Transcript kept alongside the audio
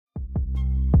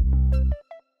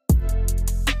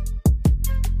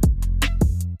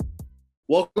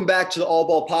Welcome back to the All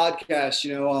Ball Podcast.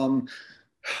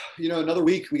 Another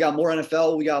week we got more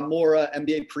NFL, we got more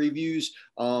NBA previews,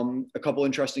 a couple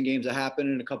interesting games that happened,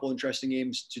 and a couple interesting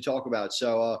games to talk about.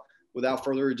 So, without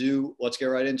further ado, let's get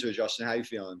right into it. Justin, how you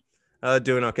feeling?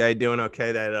 Doing okay.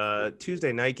 That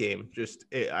Tuesday night game,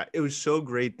 it was so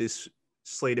great. This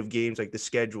slate of games, like the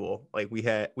schedule, like we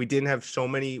didn't have so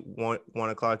many one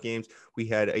o'clock games. We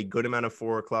had a good amount of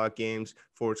 4 o'clock games,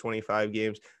 4:25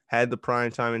 games. Had the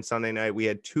prime time and Sunday night. We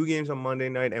had 2 games on Monday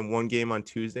night and 1 game on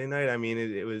Tuesday night. I mean,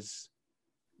 it was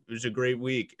a great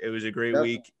week. It was a great Yep.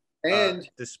 week, And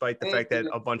despite the fact that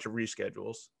a bunch of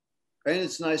reschedules. and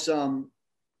it's nice.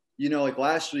 Like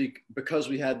last week, because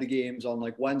we had the games on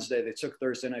like Wednesday, they took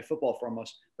Thursday night football from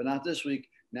us, but not this week.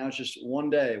 Now it's just one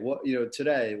day.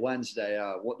 Today, Wednesday,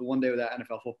 one day without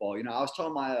NFL football. I was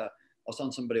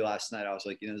telling somebody last night, I was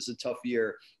like, this is a tough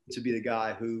year to be the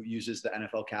guy who uses the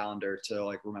NFL calendar to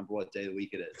like remember what day of the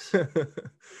week it is.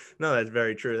 No, that's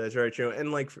very true. That's very true.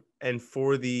 And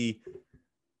for the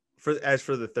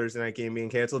Thursday night game being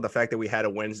canceled, the fact that we had a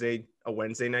Wednesday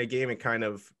night game, it kind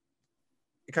of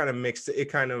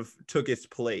took its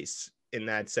place in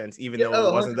that sense, even though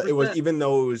it wasn't. 100%. It was, even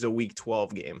though it was a week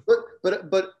 12 game.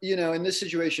 But in this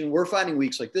situation, we're finding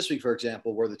weeks like this week, for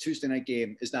example, where the Tuesday night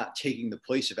game is not taking the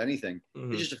place of anything.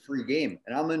 Mm-hmm. It's just a free game,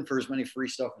 and I'm in for as many free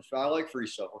stuff as I like free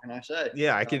stuff. What can I say?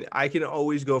 Yeah, I can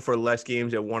always go for less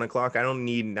games at 1 o'clock. I don't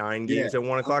need 9 games at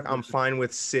 1 o'clock. I'm fine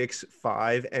with 6,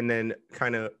 5, and then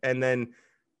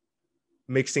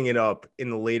mixing it up in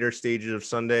the later stages of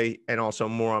Sunday and also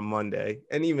more on Monday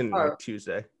and even like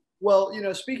Tuesday. Well,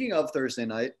 speaking of Thursday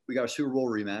night, we got a Super Bowl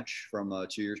rematch from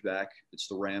 2 years back. It's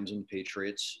the Rams and the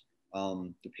Patriots.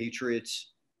 The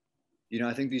Patriots,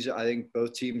 I think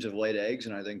both teams have laid eggs,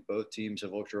 and I think both teams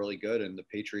have looked really good, and the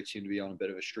Patriots seem to be on a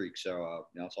bit of a streak. So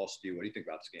now it's all to you. What do you think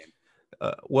about this game?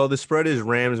 Well, the spread is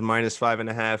Rams minus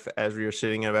 5.5 as we are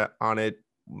sitting on it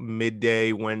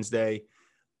midday Wednesday.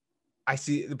 I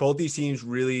see both these teams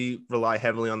really rely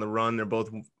heavily on the run. They're both,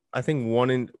 I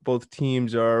think both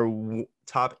teams are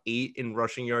top 8 in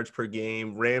rushing yards per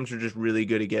game. Rams are just really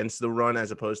good against the run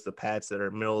as opposed to the Pats that are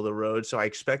middle of the road. So I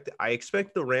expect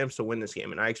the Rams to win this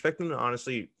game, and I expect them to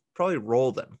honestly probably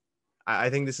roll them. I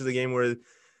think this is a game where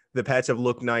the Pats have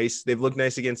looked nice. They've looked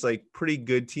nice against like pretty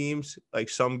good teams, like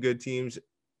some good teams.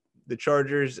 The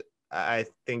Chargers, I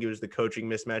think it was the coaching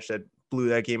mismatch that blew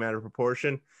that game out of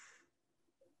proportion.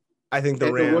 I think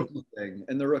the Rams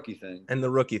and the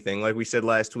rookie thing, like we said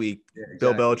last week, yeah,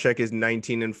 exactly. Bill Belichick is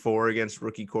 19-4 against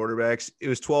rookie quarterbacks. It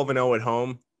was 12-0 at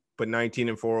home, but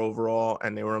 19-4 overall,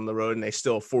 and they were on the road, and they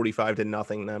still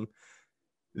 45-0 them.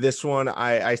 This one,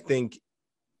 I think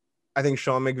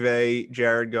Sean McVay,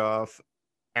 Jared Goff,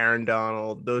 Aaron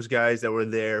Donald, those guys that were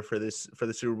there for the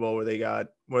Super Bowl where they got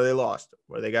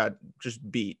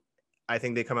just beat. I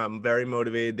think they come out very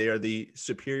motivated. They are the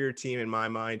superior team in my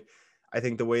mind. I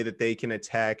think the way that they can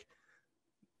attack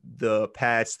the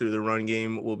Pats through the run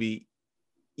game will be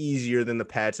easier than the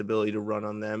Pats' ability to run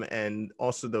on them, and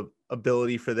also the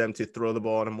ability for them to throw the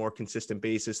ball on a more consistent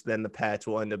basis than the Pats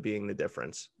will end up being the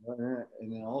difference. And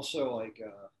then also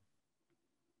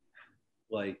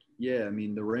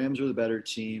the Rams are the better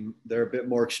team. They're a bit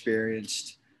more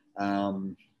experienced.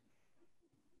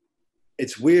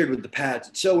 It's weird with the Pats.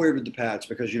 It's so weird with the Pats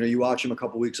because, you watch them a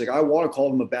couple weeks. Like, I want to call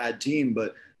them a bad team,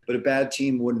 but a bad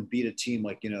team wouldn't beat a team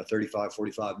like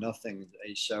 35-45 nothing.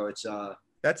 So it's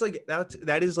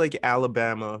that is like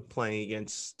Alabama playing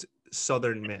against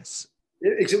Southern Miss.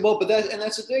 That's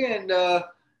the thing, and that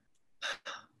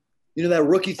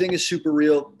rookie thing is super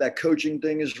real. That coaching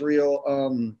thing is real.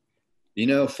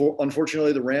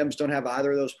 Unfortunately, the Rams don't have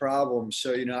either of those problems.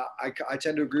 So I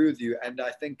tend to agree with you, and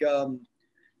I think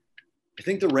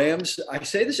the Rams, I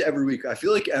say this every week. I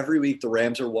feel like every week the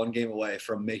Rams are one game away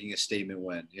from making a statement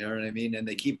win. You know what I mean? And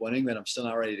they keep winning, but I'm still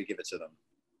not ready to give it to them.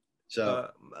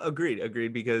 So agreed.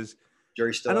 Because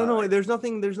jury's still I don't out. know. There's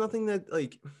nothing that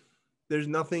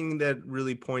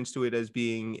really points to it as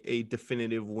being a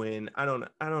definitive win. I don't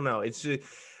know. It's just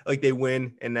like they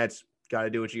win, and that's got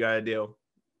to do what you got to do.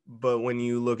 But when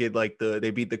you look at they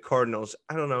beat the Cardinals,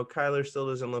 I don't know. Kyler still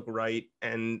doesn't look right,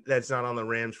 and that's not on the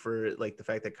Rams for like the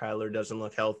fact that Kyler doesn't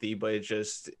look healthy, but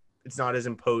it's not as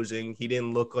imposing. He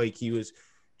didn't look like he was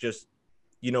just,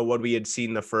 what we had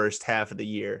seen the first half of the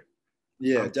year.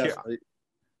 Yeah, definitely.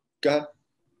 Go ahead.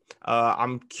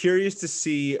 I'm curious to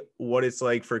see what it's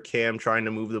like for Cam trying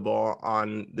to move the ball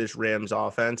on this Rams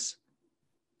offense,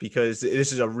 because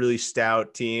this is a really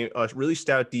stout team, a really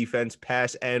stout defense,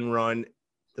 pass and run.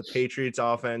 The Patriots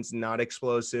offense, not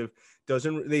explosive.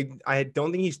 I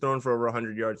don't think he's thrown for over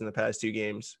 100 yards in the past 2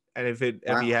 games. And if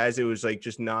he has, it was like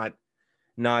just not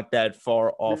not that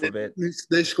far off of it.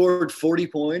 They scored 40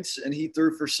 points, and he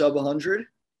threw for sub 100.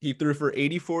 He threw for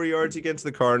 84 yards against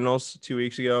the Cardinals 2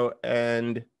 weeks ago,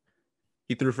 and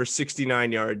he threw for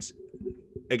 69 yards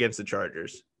against the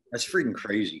Chargers. That's freaking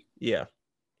crazy. Yeah.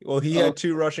 Well, he had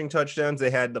 2 rushing touchdowns. They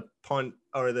had the punt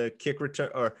or the kick return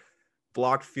or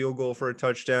blocked field goal for a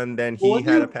touchdown. Then he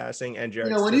had a passing and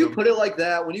Jared. When you put it like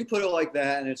that,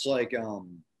 and it's like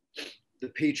the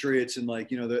Patriots and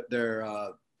like, their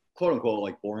quote unquote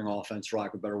like boring offense, for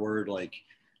lack of a better word, like,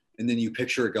 and then you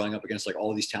picture it going up against like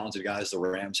all these talented guys the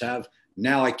Rams have.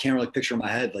 Now I can't really picture in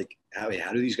my head like how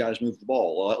do these guys move the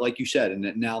ball? Well, like you said,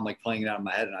 and now I'm like playing it out in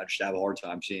my head, and I just have a hard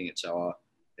time seeing it. So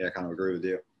yeah, I kind of agree with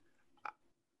you.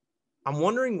 I'm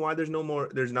wondering why there's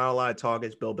not a lot of talk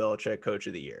as Bill Belichick Coach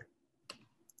of the Year.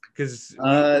 Because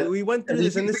we went through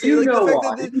this, and this is like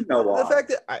the fact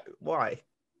that why?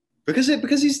 Because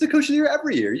he's the Coach of the Year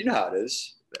every year. You know how it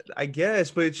is. I guess,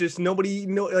 but it's just nobody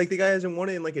like the guy hasn't won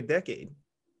it in like a decade.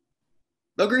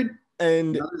 Agreed.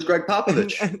 And it's Greg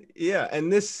Popovich.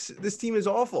 And this team is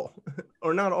awful,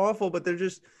 or not awful, but they're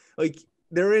just like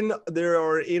they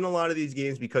are in a lot of these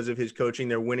games because of his coaching.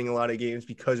 They're winning a lot of games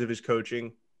because of his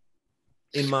coaching.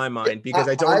 In my mind, because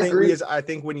I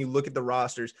think when you look at the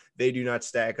rosters, they do not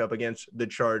stack up against the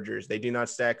Chargers. They do not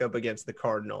stack up against the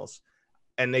Cardinals,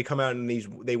 and they come out in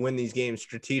they win these games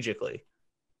strategically.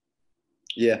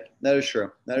 Yeah, that is true.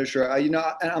 And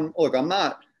I'm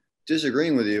not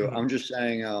disagreeing with you. I'm just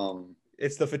saying,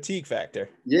 it's the fatigue factor.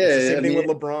 Yeah, it's the same thing with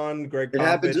LeBron, Greg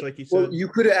Popovich, like you said. Well, you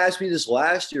could have asked me this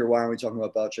last year. Why aren't we talking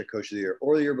about Belichick Coach of the Year,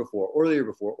 or the year before, or the year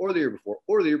before, or the year before,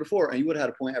 or the year before, and you would have had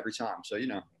a point every time. So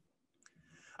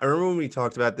I remember when we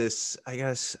talked about this, I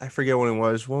guess I forget when it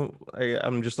was. Well,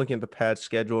 I'm just looking at the Pats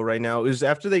schedule right now. It was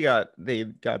after they got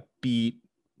beat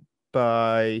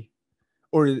by,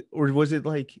 or was it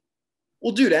like?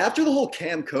 Well, dude, after the whole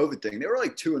Cam COVID thing, they were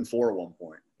like 2-4 at one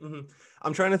point. Mm-hmm.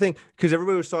 I'm trying to think because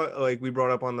everybody was talking, like we brought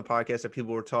up on the podcast that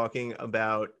people were talking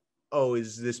about. Oh,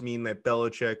 does this mean that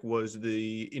Belichick was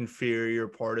the inferior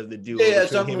part of the duo? Yeah,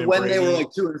 something when they were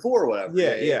like 2-4 or whatever.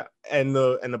 Yeah. And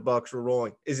the Bucks were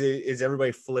rolling. Is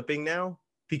everybody flipping now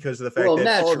because of the fact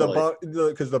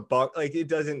because the Buck like it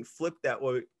doesn't flip that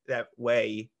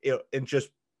way. It just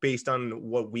based on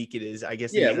what week it is. I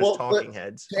guess they're just talking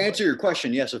heads. To answer your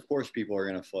question, yes, of course people are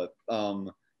gonna flip.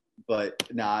 But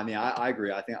no, I mean, I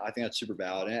agree. I think that's super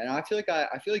valid, and I feel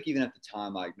like even at the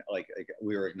time,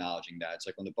 we were acknowledging that it's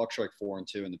like when the Bucks are like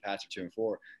 4-2 and the Pats are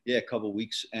 2-4. Yeah, a couple of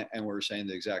weeks, and we're saying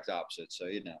the exact opposite. So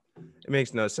it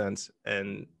makes no sense,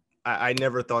 and I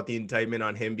never thought the indictment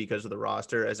on him because of the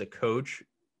roster as a coach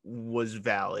was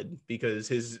valid because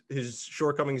his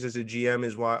shortcomings as a GM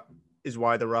is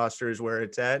why the roster is where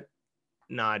it's at.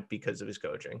 Not because of his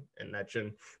coaching, and that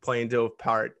shouldn't play into a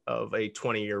part of a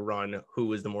 20-year run.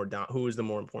 Who is the more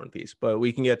important piece? But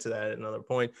we can get to that at another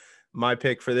point. My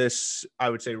pick for this, I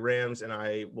would say Rams, and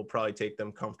I will probably take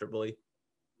them comfortably.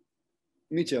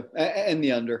 Me too, and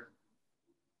the under.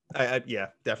 I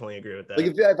definitely agree with that. Like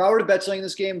if I were to bet something in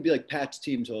this game, it'd be like Pat's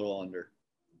team total under.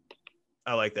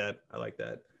 I like that.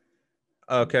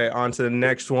 Okay, on to the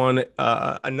next one.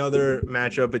 Another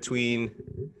matchup between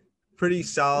pretty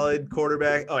solid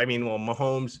quarterback.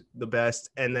 Mahomes, the best,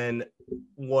 and then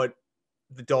what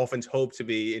the Dolphins hope to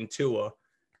be in Tua,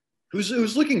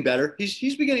 who's looking better.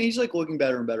 He's like looking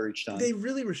better and better each time. They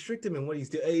really restrict him in what he's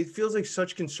doing. It feels like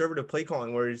such conservative play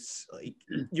calling where it's like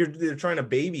they're trying to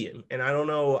baby him. And I don't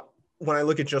know, when I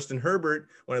look at Justin Herbert,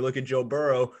 when I look at Joe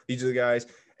Burrow, these are the guys.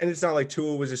 And it's not like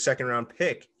Tua was a second round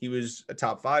pick. He was a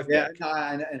top 5 pick.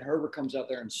 Yeah, and Herbert comes out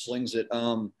there and slings it.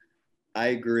 I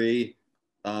agree.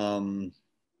 I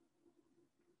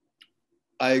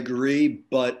agree,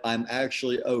 but I'm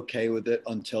actually okay with it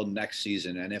until next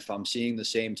season. And if I'm seeing the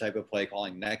same type of play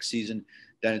calling next season,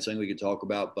 then it's something we can talk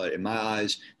about. But in my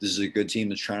eyes, this is a good team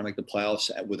that's trying to make the playoffs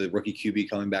with a rookie QB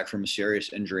coming back from a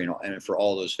serious injury. And for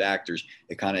all those factors,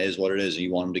 it kind of is what it is. And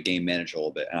you want him to game manage a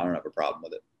little bit. And I don't have a problem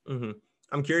with it. Mm-hmm.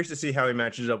 I'm curious to see how he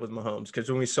matches up with Mahomes, because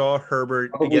when we saw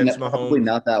Herbert against Mahomes, probably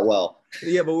not that well.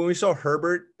 Yeah, but when we saw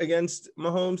Herbert against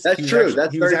Mahomes, that's true.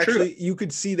 That's very true. You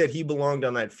could see that he belonged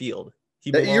on that field.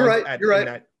 You're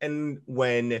right. And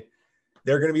when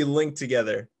they're going to be linked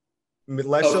together,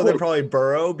 less so than probably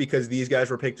Burrow, because these guys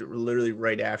were picked literally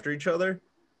right after each other.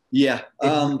 Yeah, it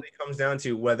really comes down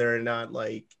to whether or not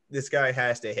like this guy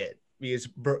has to hit.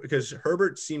 Because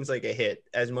Herbert seems like a hit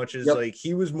as much as like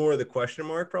he was more of the question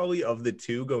mark probably of the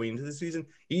two going into the season.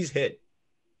 He's hit.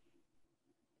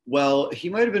 Well, he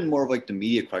might have been more of like the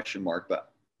media question mark,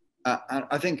 but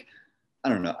I think I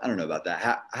don't know about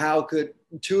that. How could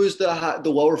Tua is the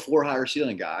lower floor, higher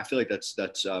ceiling guy? I feel like that's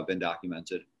been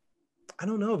documented. I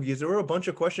don't know, because there were a bunch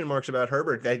of question marks about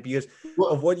Herbert because Well,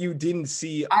 of what you didn't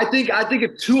see. I think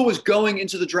if Tua was going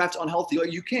into the draft unhealthy,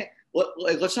 like you can't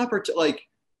let's not pretend like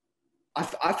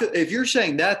I feel if you're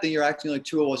saying that, then you're acting like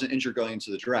Tua wasn't injured going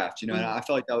into the draft. And I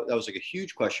felt like that was like a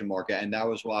huge question mark, and that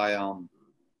was why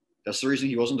that's the reason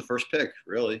he wasn't the first pick,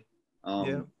 really.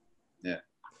 Yeah. Yeah.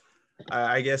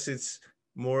 I guess it's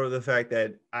more of the fact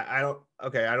that I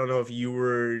don't know if you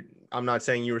were, I'm not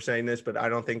saying you were saying this, but I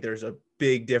don't think there's a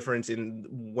big difference in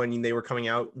when they were coming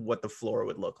out, what the floor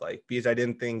would look like, because I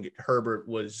didn't think Herbert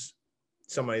was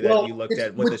somebody that you looked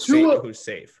at with who's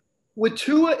safe. With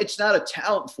Tua, it's not a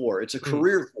talent floor. It's a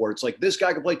career floor. It's like this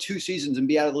guy could play 2 seasons and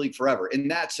be out of the league forever. In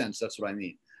that sense, that's what I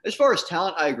mean. As far as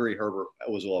talent, I agree Herbert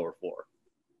was a lower floor.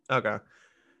 Okay.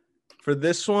 For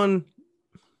this one,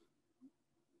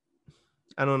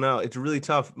 I don't know. It's really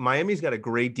tough. Miami's got a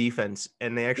great defense,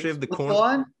 and they actually have the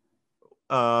corner.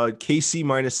 KC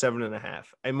minus 7.5.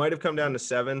 I might have come down to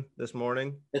 7 this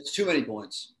morning. It's too many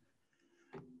points.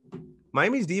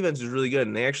 Miami's defense is really good,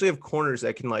 and they actually have corners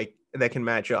that can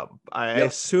match up. I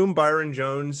assume Byron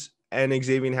Jones and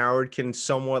Xavier Howard can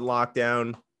somewhat lock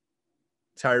down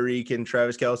Tyreek and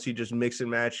Travis Kelce, just mix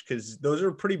and match, because those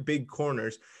are pretty big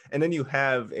corners. And then you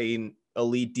have an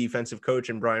elite defensive coach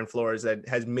in Brian Flores that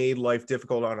has made life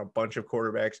difficult on a bunch of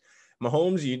quarterbacks.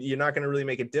 Mahomes, you're not going to really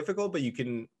make it difficult, but you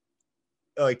can,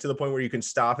 like, to the point where you can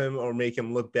stop him or make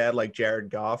him look bad like Jared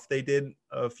Goff they did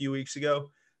a few weeks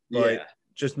ago. But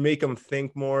just make him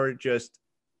think more, just,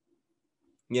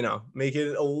 make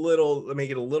it a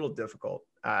little difficult.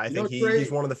 I think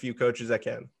he's one of the few coaches that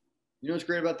can. You know what's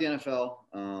great about the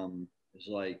NFL is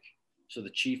like, so the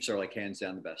Chiefs are like hands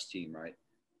down the best team, right?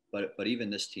 But even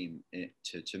this team,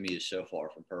 to me, is so far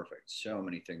from perfect. So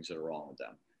many things that are wrong with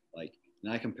them. Like,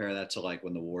 and I compare that to like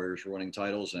when the Warriors were winning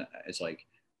titles, and it's like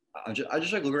I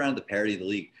just like look around at the parity of the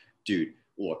league, dude.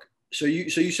 Look, so you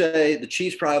say the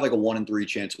Chiefs probably have like a 1-3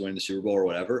 chance of winning the Super Bowl or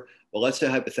whatever. But let's say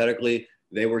hypothetically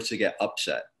they were to get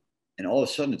upset, and all of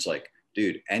a sudden it's like,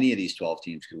 dude, any of these 12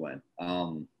 teams could win.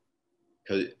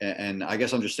 And I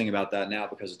guess I'm just thinking about that now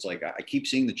because it's like I keep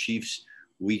seeing the Chiefs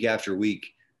week after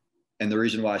week. And the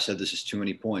reason why I said this is too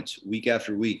many points, week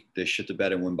after week, they shit the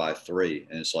bed and win by 3.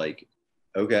 And it's like,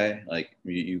 okay, like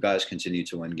you guys continue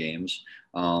to win games.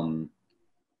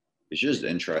 It's just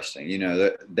interesting.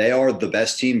 They are the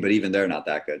best team, but even they're not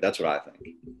that good. That's what I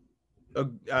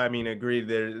think. I mean, agreed.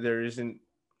 There isn't.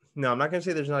 No, I'm not going to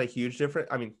say there's not a huge difference.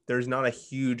 I mean, there's not a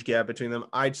huge gap between them.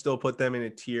 I'd still put them in a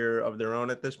tier of their own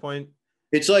at this point.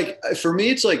 It's like, for me,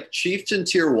 it's like Chiefs in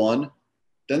tier 1.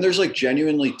 Then there's like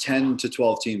genuinely 10 to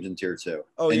 12 teams in tier 2.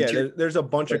 Oh, yeah. There's a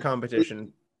bunch of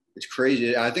competition. It's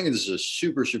crazy. I think this is a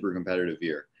super, super competitive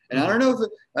year. And I don't know if,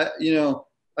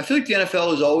 I feel like the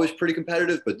NFL is always pretty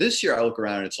competitive. But this year I look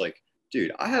around and it's like,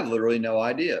 dude, I have literally no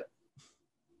idea.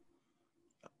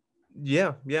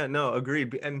 Yeah. No,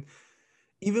 agreed. And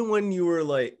even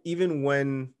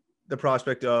when the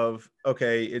prospect of,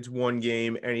 okay, it's one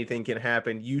game, anything can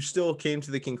happen, you still came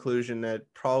to the conclusion that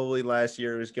probably last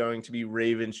year was going to be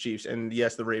Ravens Chiefs. And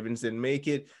yes, the Ravens didn't make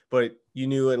it, but you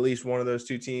knew at least one of those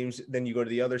two teams. Then you go to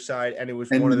the other side, and it was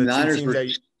one of the Niners two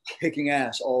teams that kicking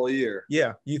ass all year.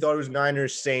 Yeah, you thought it was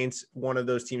Niners, Saints, one of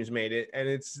those teams made it, and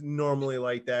it's normally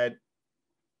like that.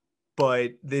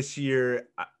 But this year,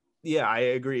 yeah, I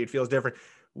agree. It feels different.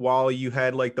 While you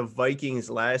had like the Vikings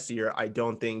last year, I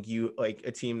don't think you like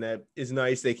a team that is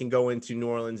nice. They can go into New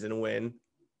Orleans and win.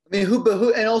 I mean, who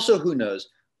knows?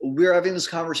 We're having this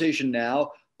conversation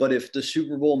now, but if the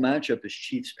Super Bowl matchup is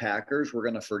Chiefs Packers, we're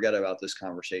going to forget about this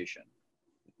conversation.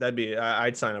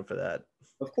 I'd sign up for that.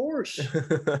 Of course.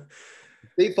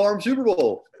 State Farm Super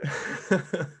Bowl.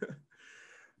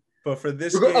 But for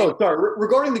this game,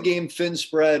 regarding the game Fin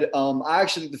spread, I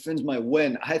actually think the Fins might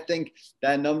win. I think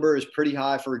that number is pretty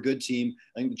high for a good team.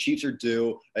 I think the Chiefs are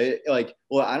due. I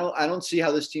don't see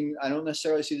how this team. I don't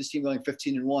necessarily see this team going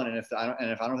 15-1. And if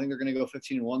I don't think they're going to go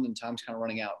 15-1, then time's kind of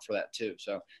running out for that too.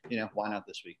 So why not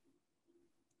this week?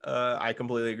 I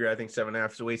completely agree. I think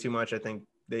 7.5 is way too much. I think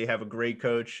they have a great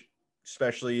coach,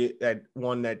 especially that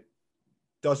one that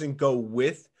doesn't go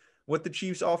with what the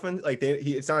Chiefs offense, like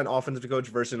it's not an offensive coach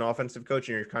versus an offensive coach,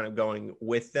 and you're kind of going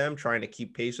with them, trying to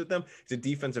keep pace with them. It's a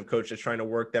defensive coach that's trying to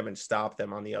work them and stop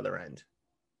them on the other end.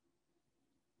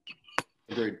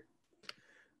 Agreed.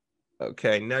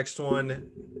 Okay, next one,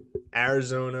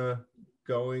 Arizona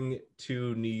going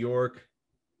to New York.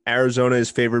 Arizona is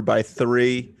favored by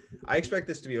 3. I expect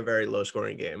this to be a very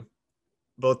low-scoring game.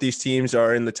 Both these teams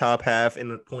are in the top half in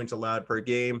the points allowed per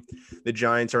game. The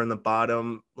Giants are in the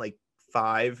bottom, like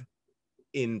 5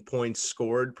 in points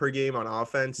scored per game on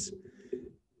offense.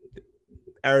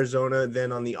 Arizona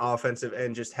then on the offensive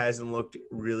end just hasn't looked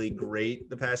really great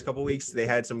the past couple of weeks. They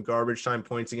had some garbage time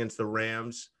points against the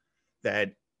Rams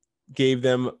that gave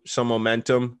them some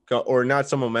momentum, or not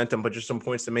some momentum, but just some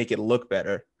points to make it look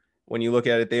better. When you look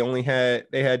at it,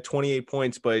 they had 28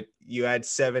 points, but you had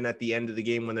 7 at the end of the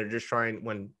game when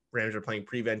when Rams are playing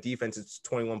prevent defense. It's a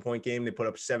 21-point game. They put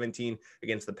up 17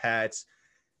 against the Pats.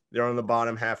 They're on the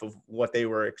bottom half of what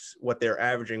they're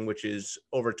averaging, which is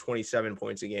over 27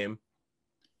 points a game.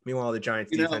 Meanwhile, the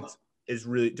Giants defense is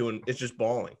really it's just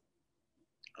balling.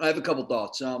 I have a couple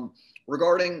thoughts.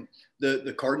 Regarding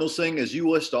the Cardinals thing, as you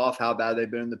list off how bad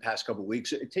they've been in the past couple of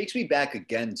weeks, it takes me back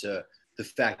again to the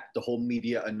fact the whole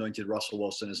media anointed Russell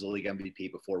Wilson as the league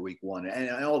MVP before week 1 and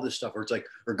all this stuff where it's like,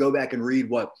 or go back and read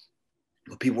what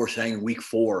people were saying in week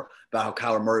 4 about how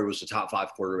Kyler Murray was the top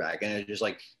 5 quarterback. And it's just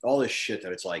like all this shit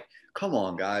that it's like, come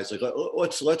on, guys, like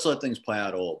let's let things play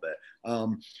out a little bit.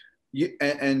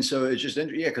 And so it's just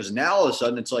interesting, because now all of a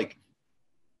sudden it's like,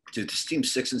 dude, this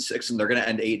team's 6-6 and they're going to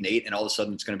end 8-8, and all of a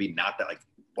sudden it's going to be not that, like,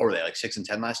 what were they, like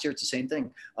 6-10 last year? It's the same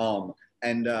thing.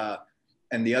 And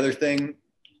the other thing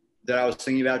that I was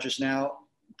thinking about just now,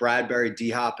 Bradbury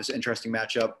D-Hop is an interesting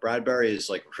matchup. Bradbury is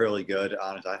like really good.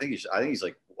 Honestly, I think he's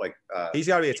like he's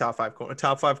got to be a top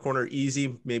 5 corner,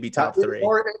 easy, maybe top 3.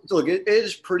 Look, it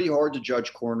is pretty hard to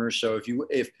judge corners. So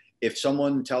if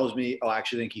someone tells me, oh, I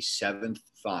actually think he's 7th,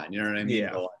 fine. You know what I mean?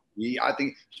 Yeah. I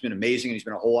think he's been amazing, and he's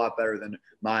been a whole lot better than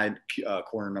my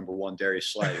corner number 1, Darius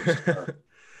Slay.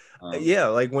 Yeah,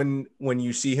 like when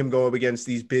you see him go up against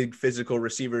these big physical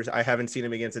receivers, I haven't seen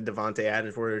him against a Devontae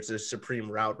Adams where it's a supreme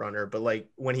route runner, but like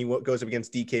when he goes up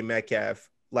against DK Metcalf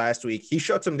last week, he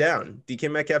shuts him down.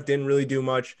 DK Metcalf didn't really do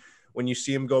much. When you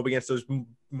see him go up against those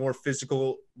more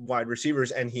physical wide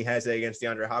receivers, and he has that against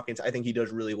DeAndre Hopkins, I think he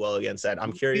does really well against that.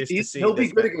 I'm curious to see. He'll be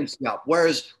good against Scalp.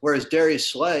 Whereas Darius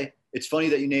Slay, it's funny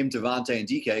that you named Devontae and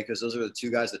DK, because those are the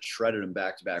 2 guys that shredded him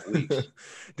back-to-back weeks.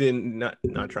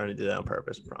 Not trying to do that on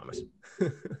purpose, I promise.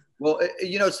 Well,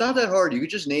 it's not that hard. You could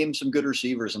just name some good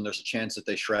receivers, and there's a chance that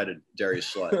they shredded Darius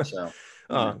Slay. So.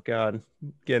 Oh God,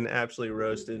 getting absolutely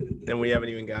roasted. And we haven't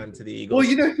even gotten to the Eagles. Well,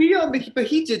 he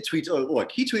did tweet. Oh,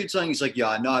 look, he tweeted something. He's like, "Yeah,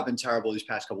 I know I've been terrible these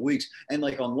past couple weeks." And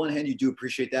like on one hand, you do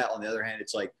appreciate that. On the other hand,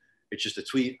 it's like it's just a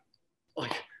tweet.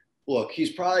 Like, look,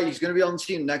 he's going to be on the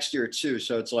team next year too.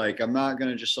 So it's like I'm not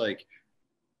going to just like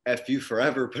F you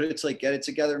forever, but it's like, get it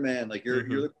together, man. Like you're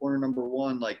the corner number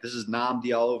 1. Like this is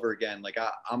Namdi all over again. Like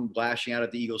I'm lashing out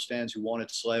at the Eagles fans who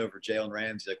wanted Slay over Jalen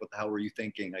Ramsey. Like, what the hell were you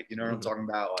thinking? Like, you know what I'm talking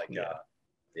about? Like, yeah.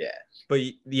 But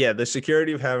yeah, the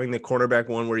security of having the cornerback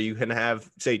 1 where you can have,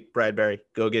 say, Bradbury,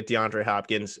 go get DeAndre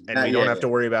Hopkins, and we don't have to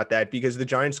worry about that, because the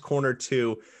Giants corner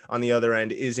 2 on the other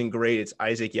end isn't great. It's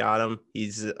Isaac Yiadom.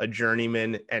 He's a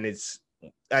journeyman, and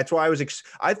that's why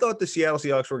I thought the Seattle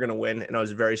Seahawks were going to win, and I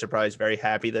was very surprised, very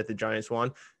happy that the Giants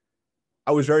won.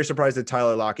 I was very surprised that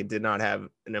Tyler Lockett did not have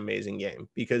an amazing game,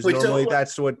 because normally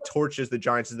that's what torches the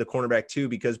Giants is the cornerback 2,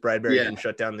 because Bradbury can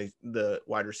shut down the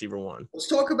wide receiver 1. Let's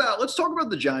talk about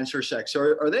the Giants for a sec. So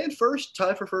are they in first,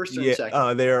 tied for first, or in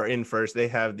second? They are in first. They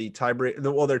have the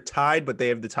tiebreaker. Well, they're tied, but they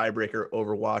have the tiebreaker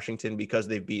over Washington because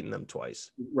they've beaten them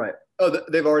twice. Right. Oh,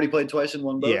 they've already played twice in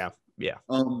one boat? Yeah.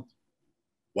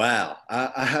 Wow.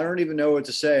 I don't even know what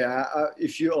to say.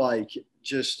 If you like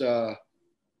just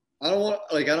I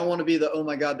don't want to be the, oh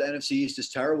my God, the NFC East is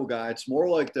terrible guy. It's more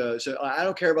like so I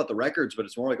don't care about the records, but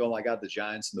it's more like, oh my God, the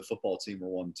Giants and the football team are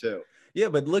 1-2. Yeah,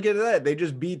 but look at that. They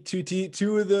just beat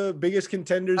two of the biggest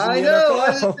contenders in the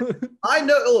NFL. I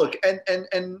know. Look, and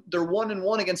they're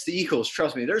 1-1 against the Eagles.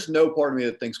 Trust me, there's no part of me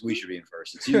that thinks we should be in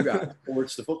first. It's you guys, or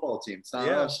it's the football team. It's not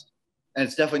us. And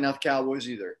it's definitely not the Cowboys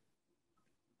either.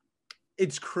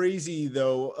 It's crazy,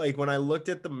 though. Like, when I looked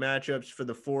at the matchups for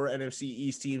the 4 NFC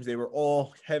East teams, they were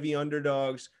all heavy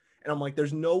underdogs. And I'm like,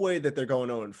 there's no way that they're going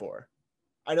 0-4.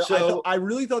 I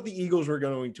really thought the Eagles were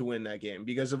going to win that game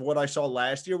because of what I saw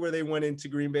last year where they went into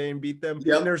Green Bay and beat them.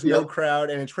 And there's no crowd,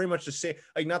 and it's pretty much the same.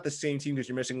 Like, not the same team, because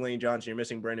you're missing Lane Johnson, you're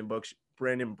missing Brandon Brooks,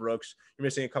 you're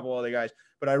missing a couple other guys.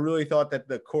 But I really thought that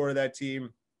the core of that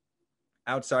team,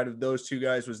 outside of those 2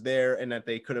 guys, was there, and that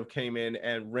they could have came in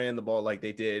and ran the ball like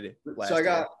they did last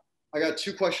year. I got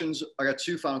 2 questions. I got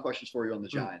 2 final questions for you on the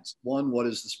Giants. 1, what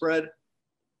is the spread?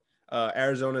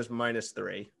 Arizona's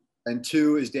 -3. And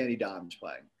 2, is Danny Dimes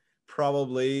playing?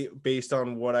 Probably, based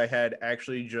on what I had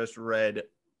actually just read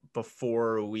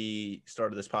before we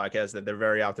started this podcast, that they're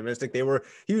very optimistic.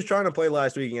 He was trying to play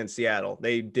last week against Seattle.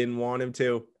 They didn't want him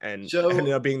to, and ended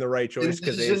up being the right choice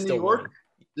because they still won.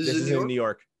 This is in New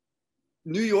York.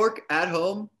 New York at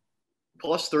home,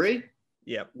 +3.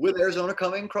 Yeah. With Arizona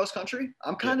coming cross country,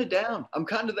 I'm kind of down. I'm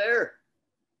kind of there.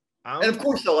 And of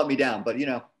course they'll let me down, but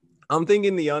I'm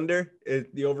thinking the under.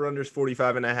 The over-under is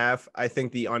 45.5. I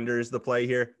think the under is the play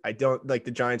here. I don't like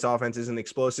the Giants' offense isn't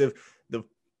explosive. The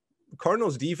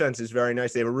Cardinals' defense is very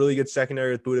nice. They have a really good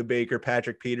secondary with Budda Baker,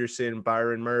 Patrick Peterson,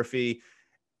 Byron Murphy.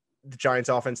 The Giants'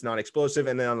 offense not explosive.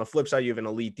 And then on the flip side, you have an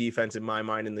elite defense in my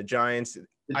mind in the Giants.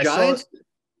 I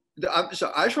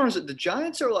just want to say the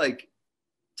Giants are like,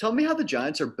 tell me how the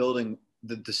Giants are building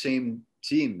the same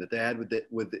team that they had with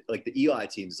the Eli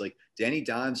teams. Like Danny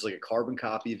Dimes is like a carbon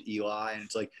copy of Eli, and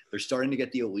it's like they're starting to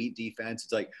get the elite defense.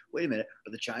 It's like, wait a minute,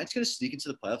 are the Giants going to sneak into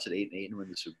the playoffs at 8-8 and win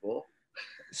the Super Bowl?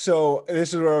 So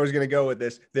this is where I was going to go with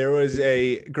this. There was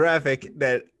a graphic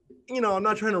that, I'm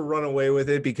not trying to run away with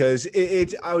it because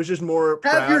I was just more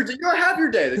proud. Have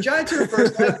your day. The Giants are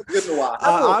first. Good to watch.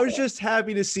 I was just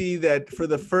happy to see that for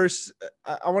the first.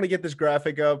 I want to get this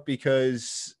graphic up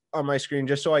because on my screen,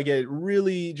 just so I get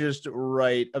really just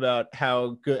right about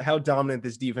how dominant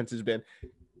this defense has been.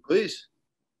 Please.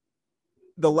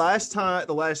 The last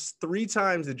 3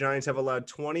 times the Giants have allowed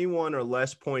 21 or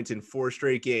less points in 4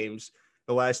 straight games.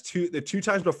 The 2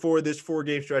 times before this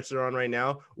 4-game stretch they're on right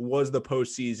now was the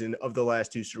postseason of the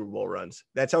last 2 Super Bowl runs.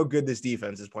 That's how good this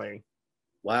defense is playing.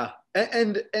 Wow.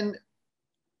 And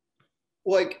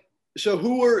like, so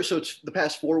it's the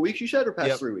past 4 weeks you said, or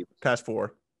past 3 weeks? Past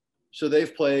 4. So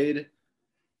they've played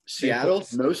Seattle,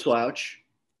 no slouch.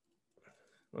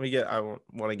 I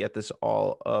want to get this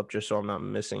all up just so I'm not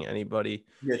missing anybody.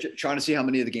 Yeah, trying to see how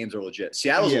many of the games are legit.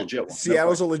 Seattle's a legit one.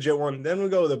 Seattle's a legit one. Then we'll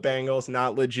go with the Bengals,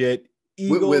 not legit.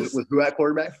 Eagles. With who at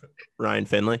quarterback? Ryan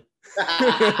Finley.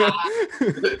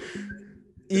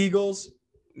 Eagles.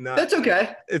 That's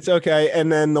okay. It's okay.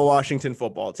 And then the Washington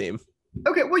football team.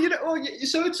 Okay. Well,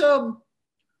 so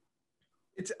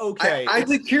it's okay. I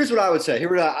think here's what I would say.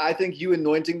 I think you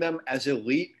anointing them as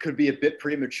elite could be a bit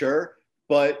premature,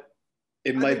 but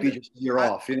it might be just a year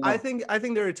off. I think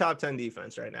they're a top 10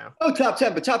 defense right now. Oh, top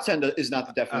 10, but top 10 is not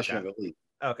the definition of elite.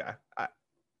 Okay.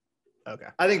 Okay.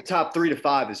 I think top 3 to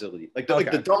 5 is elite. Like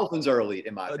the Dolphins are elite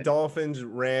in my opinion. Dolphins,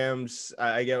 Rams,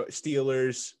 I get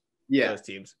Steelers. Yeah. Those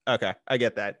teams. Okay. I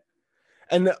get that.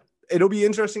 And it'll be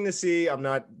interesting to see. I'm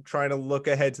not trying to look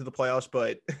ahead to the playoffs,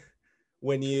 but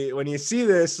when you see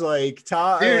this, like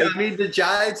top, dude, I mean, the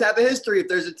Giants have a history. If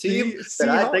there's a team that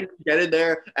I think can get in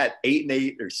there at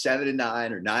 8-8 or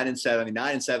 7-9 or 9-7, I mean,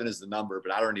 9-7 is the number,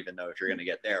 but I don't even know if you're going to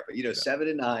get there. But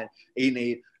 7-9,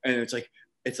 8-8, and it's like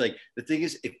the thing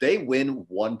is, if they win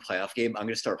one playoff game, I'm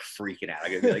going to start freaking out.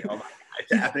 I'm going to be like, oh my God,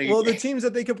 it's happening. Well, the teams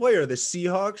that they can play are the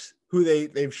Seahawks, who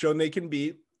they've shown they can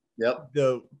beat. Yep.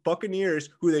 The Buccaneers,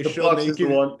 who they've shown they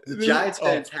can. The Giants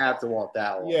fans have to want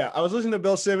that one. Yeah, I was listening to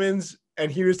Bill Simmons,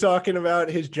 and he was talking about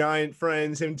his Giant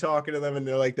friends, him talking to them, and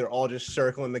they're all just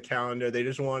circling the calendar. They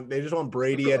just want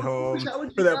Brady at home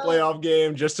for that playoff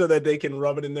game, just so that they can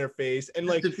rub it in their face. And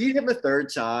like to beat him a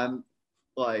third time,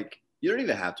 like you don't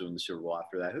even have to win the Super Bowl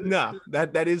after that. No,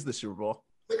 that is the Super Bowl.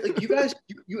 Like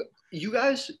you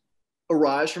guys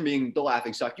arise from being the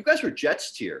laughing stock. You guys were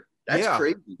Jets tier. That's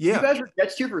crazy. Yeah. You guys were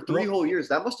Jets tier for 3 whole years.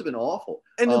 That must have been awful.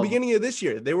 And the beginning of this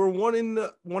year, they were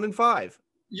 1-5.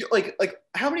 Like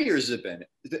how many years has it been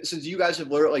since you guys have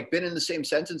been in the same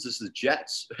sentence as the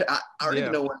Jets? I don't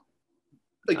even know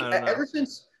when. Ever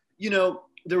since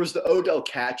there was the Odell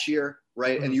catch year,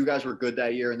 right? Mm-hmm. And you guys were good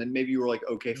that year, and then maybe you were like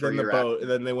okay for a year.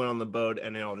 Then they went on the boat,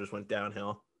 and it all just went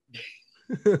downhill.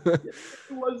 It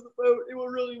was the boat. It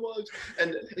really was.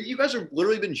 And you guys have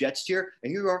literally been Jets tier,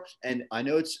 and here you are. And I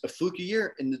know it's a fluky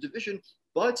year in the division,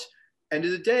 but end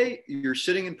of the day, you're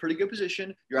sitting in pretty good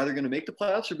position. You're either going to make the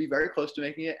playoffs or be very close to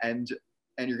making it, and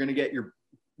you're going to get your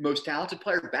most talented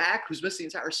player back who's missed the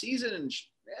entire season. And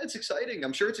it's exciting.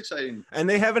 I'm sure it's exciting. And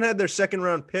they haven't had their second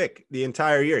round pick the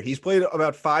entire year. He's played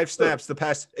about 5 snaps the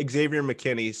past. Xavier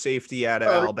McKinney, safety out of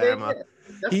Alabama. Yeah,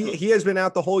 he has been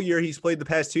out the whole year. He's played the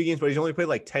past 2 games, but he's only played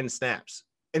like 10 snaps.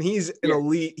 And he's an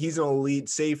elite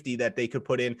safety that they could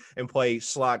put in and play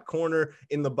slot corner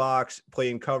in the box,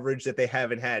 playing coverage that they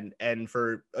haven't had. And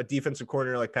for a defensive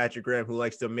coordinator like Patrick Graham, who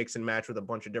likes to mix and match with a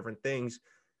bunch of different things,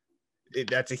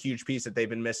 that's a huge piece that they've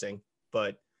been missing.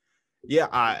 But yeah,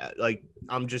 I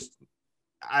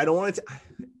don't want to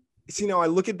see. I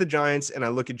look at the Giants and I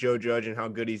look at Joe Judge and how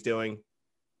good he's doing.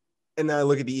 And then I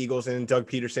look at the Eagles and Doug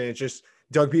Peterson. It's just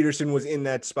Doug Peterson was in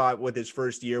that spot with his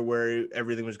first year where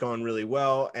everything was going really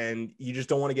well. And you just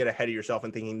don't want to get ahead of yourself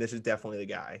and thinking this is definitely the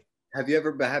guy. Have you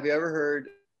ever heard,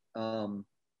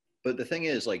 but the thing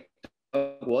is, like,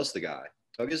 Doug was the guy.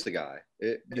 Doug is the guy.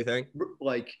 You think?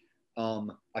 Like,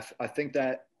 I think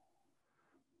that,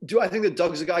 do I think that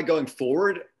Doug's the guy going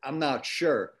forward? I'm not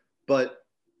sure. But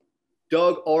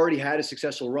Doug already had a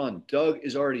successful run. Doug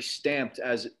is already stamped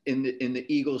as in the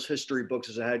Eagles history books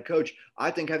as a head coach. I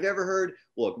think, have you ever heard,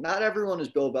 look, not everyone is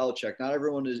Bill Belichick. Not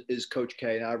everyone is Coach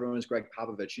K. Not everyone is Greg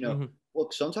Popovich.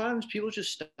 Look, sometimes people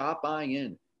just stop buying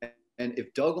in. And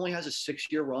if Doug only has a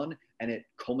 6-year run and it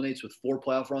culminates with 4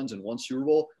 playoff runs and 1 Super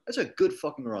Bowl, that's a good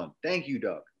fucking run. Thank you,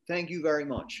 Doug. Thank you very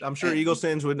much. I'm sure Eagles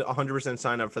fans would 100%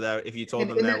 sign up for that if you told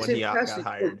them that when he got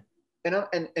hired.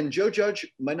 And Joe Judge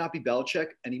might not be Belichick,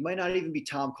 and he might not even be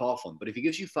Tom Coughlin, but if he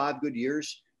gives you 5 good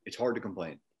years, it's hard to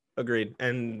complain. Agreed.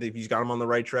 And he's got him on the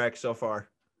right track so far.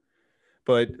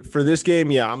 But for this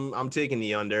game, yeah, I'm taking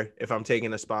the under if I'm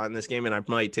taking a spot in this game, and I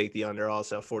might take the under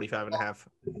also, 45.5.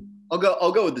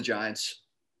 I'll go with the Giants.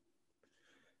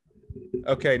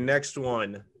 Okay, next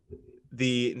one.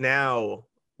 The now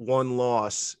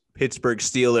 1-loss Pittsburgh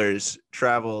Steelers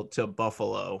travel to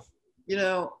Buffalo.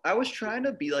 I was trying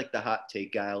to be like the hot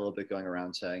take guy a little bit, going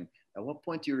around saying, at what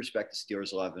point do you respect the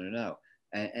Steelers 11-0?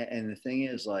 And the thing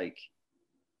is, like,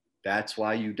 that's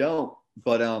why you don't.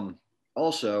 But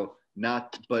also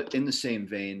not. But in the same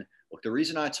vein, look, the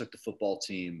reason I took the football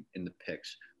team in the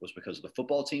picks was because the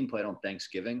football team played on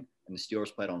Thanksgiving and the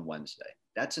Steelers played on Wednesday.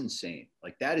 That's insane.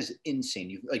 Like, that is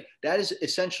insane. That is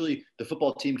essentially the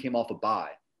football team came off a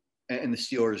bye, and the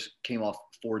Steelers came off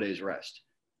 4 days rest.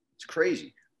 It's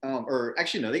crazy. Or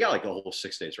actually, no, they got like a whole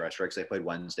 6 days rest, right? Because they played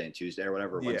Wednesday and Tuesday or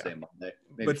whatever, Wednesday and Monday.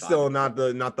 But still, not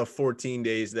the 14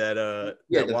 days that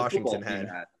Washington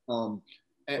had. Or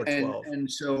 12.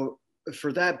 And so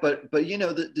for that, but the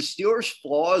Steelers'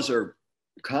 flaws are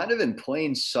kind of in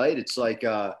plain sight. It's like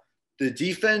the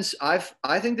defense. I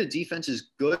think the defense is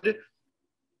good.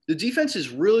 The defense is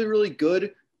really, really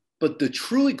good. But the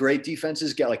truly great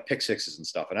defenses get like pick sixes and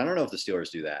stuff. And I don't know if the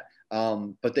Steelers do that.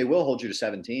 But they will hold you to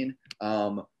 17.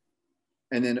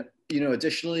 And then,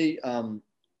 additionally,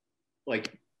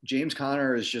 like James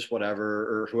Conner is just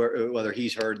whatever, or whether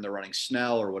he's hurt and they're running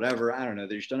Snell or whatever. I don't know.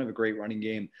 They just don't have a great running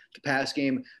game. The pass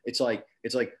game, it's like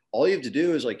all you have to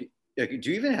do is like, do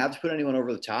you even have to put anyone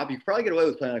over the top? You could probably get away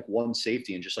with playing like one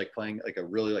safety and just like playing like a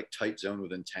really like tight zone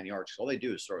within 10 yards. All they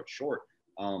do is throw it short.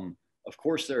 Of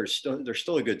course, they're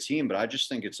still a good team, but I just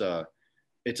think it's a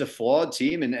flawed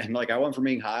team. And like I went from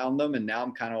being high on them, and now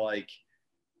I'm kind of like,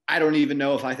 I don't even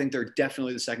know if I think they're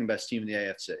definitely the second best team in the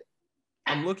AFC.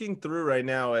 I'm looking through right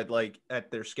now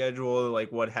at their schedule,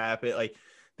 like what happened, like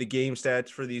the game stats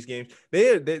for these games.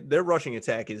 Their rushing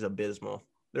attack is abysmal.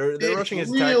 Their rushing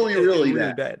attack is really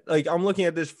bad. Like I'm looking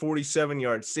at this 47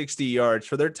 yards, 60 yards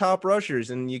for their top rushers,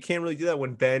 and you can't really do that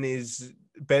when Ben is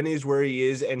where he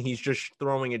is, and he's just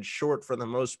throwing it short for the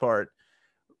most part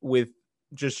with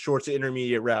just short to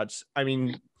intermediate routes. I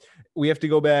mean, we have to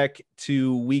go back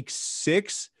to week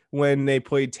 6 when they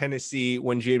played Tennessee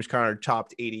when James Conner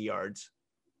topped 80 yards.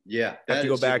 Yeah. Have to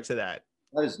go back to that.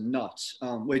 That is nuts.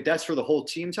 Wait, that's for the whole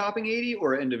team topping 80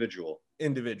 or individual?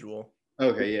 Individual.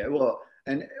 Okay, yeah. Well,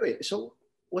 and wait, so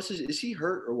is he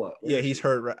hurt or what? Yeah, he's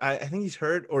hurt. I think he's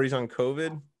hurt or he's on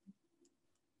COVID.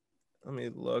 Let me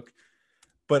look.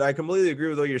 But I completely agree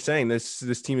with what you're saying.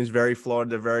 This team is very flawed.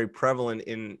 They're very prevalent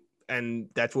and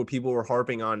that's what people were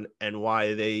harping on, and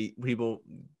why the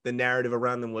narrative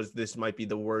around them was this might be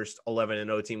the worst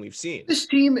 11-0 team we've seen. This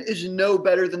team is no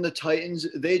better than the Titans.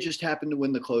 They just happen to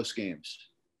win the close games.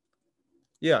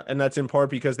 Yeah, and that's in part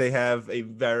because they have a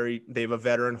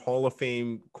veteran Hall of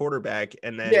Fame quarterback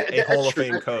and then a Hall of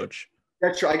Fame coach.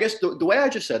 That's true. I guess the way I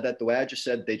just said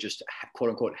they just quote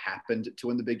unquote happened to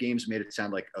win the big games made it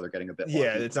sound like they're getting a bit lucky.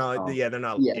 Yeah, it's not like they're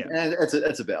not. Yeah, and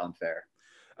that's a bit unfair.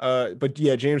 But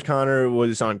yeah, James Conner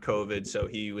was on COVID, so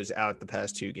he was out the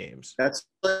past 2 games.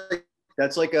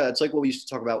 It's like what we used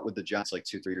to talk about with the Giants like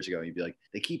 2-3 years ago. You'd be like,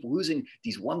 they keep losing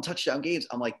these 1 touchdown games.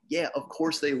 I'm like, yeah, of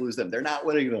course they lose them. They're not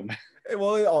winning them.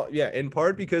 Well, yeah, in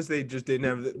part because they just didn't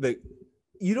have the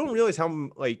you don't realize how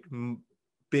like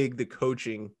big the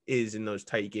coaching is in those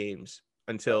tight games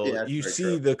until you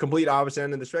see the complete opposite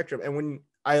end of the spectrum. And when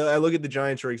I look at the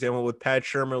Giants, for example, with Pat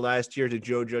Shurmur last year to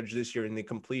Joe Judge this year, and the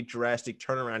complete drastic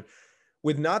turnaround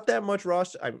with not that much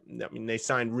roster. I mean, they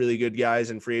signed really good guys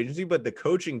in free agency, but the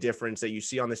coaching difference that you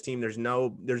see on this team, there's no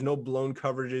blown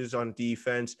coverages on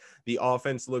defense. The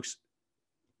offense looks,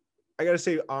 I got to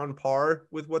say, on par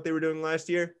with what they were doing last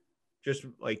year, just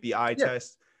like the eye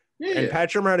test. Yeah. And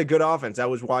Pat Shurmur had a good offense. That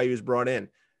was why he was brought in.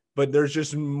 But there's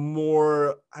just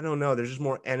more, I don't know, there's just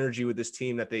more energy with this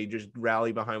team that they just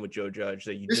rally behind with Joe Judge.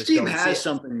 That this team has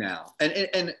something now.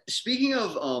 And speaking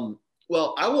of,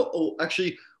 well, I will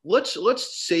actually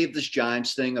let's save this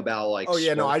Giants thing about like. Oh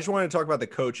yeah, no, I just want to talk about the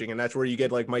coaching, and that's where you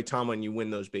get like Mike Tomlin, you win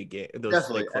those big games, those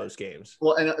like close games.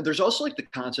 Well, and there's also like the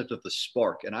concept of the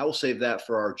spark, and I will save that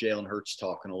for our Jalen Hurts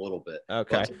talk in a little bit.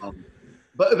 Okay.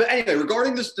 But anyway,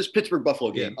 regarding this Pittsburgh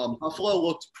Buffalo game, Yeah. Buffalo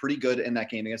looked pretty good in that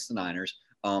game against the Niners.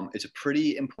 It's a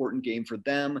pretty important game for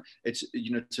them. It's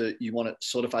you want to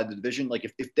solidify the division. Like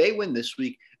if they win this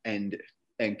week and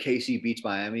KC beats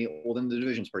Miami, well then the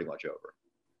division's pretty much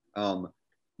over,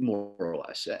 more or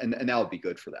less, and that would be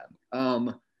good for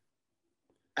them.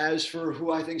 As for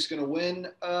who I think is going to win,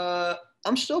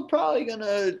 I'm still probably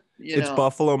gonna It's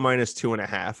Buffalo minus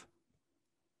 2.5.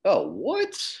 Oh,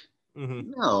 what?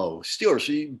 Mm-hmm. No, Steelers.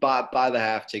 So you buy the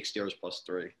half, take Steelers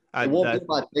 +3. It won't be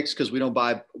my picks because we don't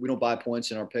buy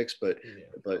points in our picks, but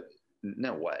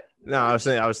no way. No, I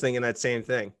was thinking that same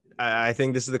thing. I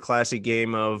think this is the classic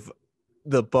game of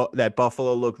that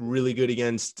Buffalo looked really good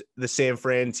against the San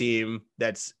Fran team.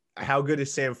 That's how good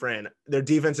is San Fran? Their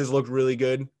defense has looked really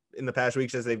good in the past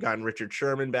weeks as they've gotten Richard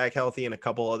Sherman back healthy and a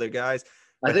couple other guys.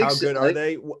 But how good are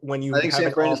they when you have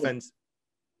an offense?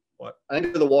 What? I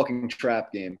think they're the walking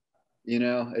trap game.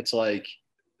 It's like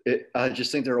I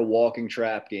just think they're a walking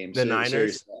trap game. The Niners?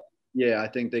 Seriously. Yeah, I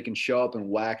think they can show up and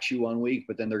wax you one week,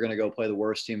 but then they're going to go play the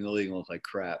worst team in the league and look like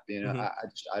crap. Mm-hmm.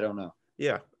 I don't know.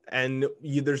 Yeah, and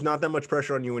there's not that much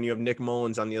pressure on you when you have Nick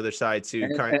Mullins on the other side to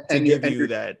give you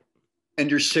that. And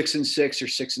you're 6-6 or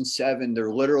 6-7.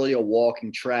 They're literally a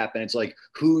walking trap, and it's like,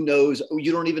 who knows?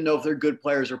 You don't even know if they're good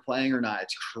players are playing or not.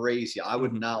 It's crazy. I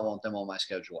would not want them on my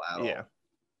schedule at all.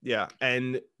 Yeah,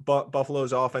 and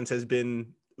Buffalo's offense has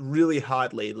been really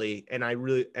hot lately, and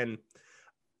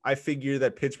I figure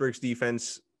that Pittsburgh's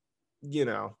defense,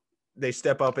 they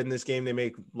step up in this game. They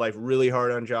make life really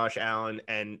hard on Josh Allen,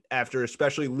 and after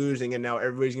especially losing, and now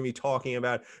everybody's gonna be talking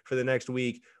about for the next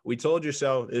week. We told you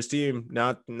so. This team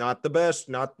not the best.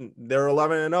 They're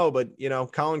 11-0, but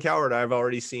Colin Cowherd I've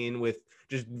already seen with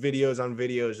just videos on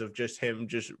videos of just him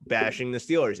just bashing the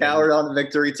Steelers. Cowherd on the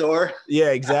victory tour.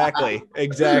 Yeah, exactly.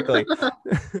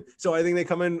 So I think they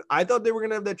come in. I thought they were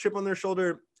going to have that chip on their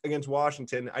shoulder against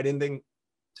Washington. I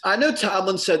know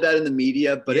Tomlin said that in the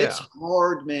media, but it's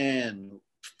hard, man.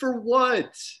 For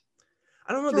what?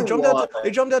 I don't know. They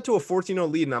jumped out to a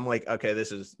 14-0 lead, and I'm like, okay,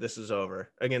 this is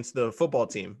over against the football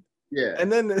team. Yeah.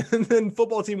 And then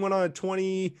football team went on a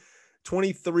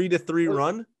 23-3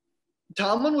 run.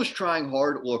 Tomlin was trying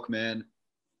hard. Look, man,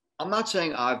 I'm not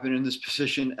saying I've been in this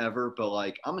position ever, but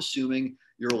like I'm assuming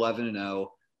you're 11-0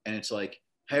 and it's like,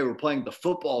 hey, we're playing the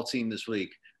football team this week,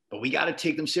 but we got to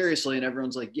take them seriously. And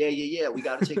everyone's like, yeah, we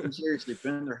got to take them seriously. They've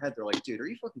been in their head. They're like, dude, are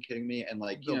you fucking kidding me? And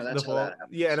like, that's how that happens.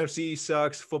 Yeah, NFC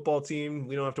sucks. Football team,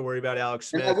 we don't have to worry about Alex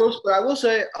Smith. And I will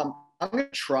say, I'm going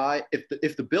to try.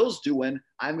 If the Bills do win,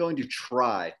 I'm going to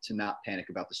try to not panic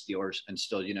about the Steelers and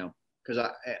still, because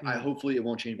I hopefully it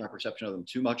won't change my perception of them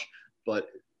too much, but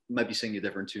might be singing a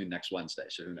different tune next Wednesday.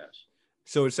 So who knows?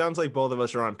 So it sounds like both of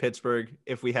us are on Pittsburgh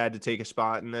if we had to take a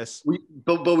spot in this.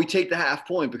 But we take the half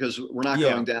point because we're not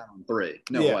going down 3.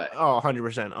 No way. Oh,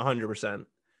 100%.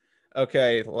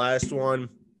 Okay, last one.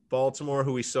 Baltimore,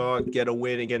 who we saw get a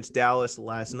win against Dallas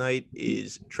last night,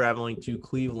 is traveling to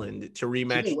Cleveland to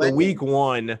rematch the week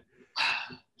 1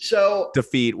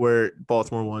 defeat where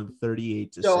Baltimore won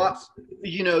 38-6. So,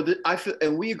 I feel,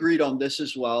 and we agreed on this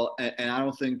as well. And I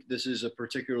don't think this is a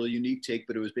particularly unique take,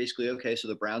 but it was basically, okay, so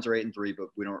the Browns are 8-3, but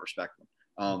we don't respect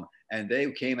them. And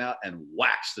they came out and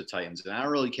waxed the Titans. And I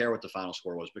don't really care what the final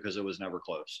score was because it was never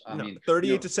close. I mean,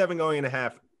 38-7 going in a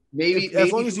half. Maybe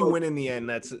as long as you win in the end,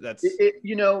 that's it.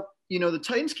 The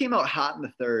Titans came out hot in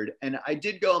the third, and I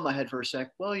did go in my head for a sec.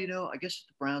 Well, I guess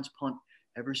the Browns punt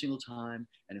every single time,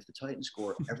 and if the Titans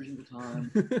score every single time,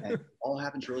 and it all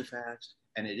happens really fast,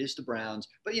 and it is the Browns.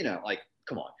 But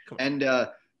come on. And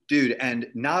dude, and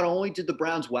not only did the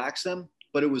Browns wax them,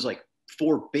 but it was like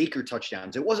 4 Baker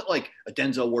touchdowns. It wasn't like a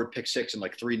Denzel Ward pick 6 and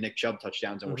like 3 Nick Chubb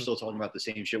touchdowns, and we're still talking about the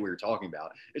same shit we were talking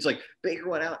about. It's like Baker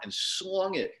went out and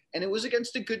slung it, and it was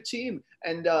against a good team.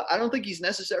 And I don't think he's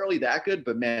necessarily that good,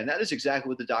 but man, that is exactly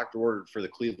what the doctor ordered for the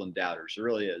Cleveland Doubters. It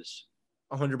really is.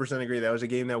 100% agree. That was a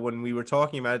game that when we were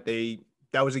talking about it,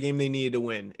 that was a game they needed to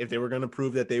win if they were going to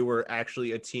prove that they were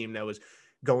actually a team that was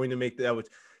going to make they were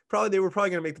probably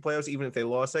going to make the playoffs even if they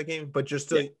lost that game, but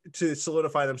just to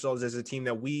solidify themselves as a team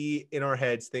that we in our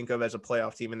heads think of as a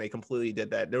playoff team, and they completely did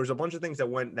that. There was a bunch of things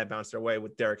that bounced their way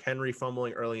with Derrick Henry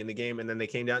fumbling early in the game, and then they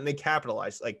came down and they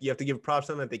capitalized. Like, you have to give props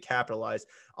to them that they capitalized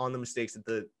on the mistakes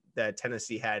that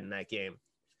Tennessee had in that game.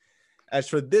 As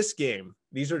for this game,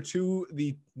 these are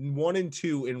the 1 and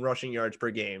 2 in rushing yards per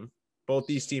game. Both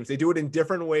these teams, they do it in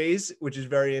different ways, which is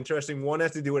very interesting. One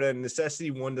has to do it out of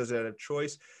necessity. One does it out of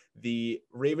choice. The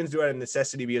Ravens do it out of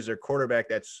necessity because their quarterback,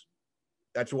 that's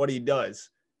what he does.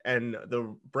 And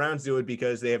the Browns do it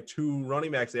because they have 2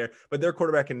 running backs there, but their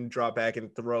quarterback can drop back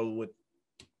and throw with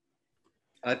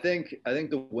I think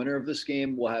the winner of this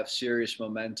game will have serious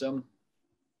momentum.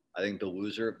 I think the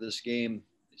loser of this game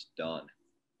is done.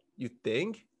 You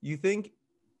think? You think?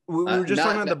 We were just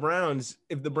talking Not about the Browns.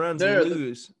 If the Browns no,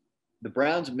 lose, the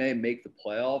Browns may make the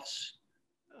playoffs,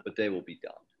 but they will be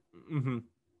done. mm-hmm.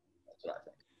 That's what I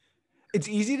think. It's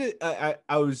easy to.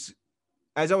 I was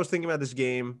as I was thinking about this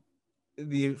game.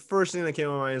 The first thing that came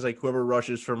to my mind is like whoever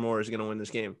rushes for more is going to win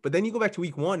this game. But then you go back to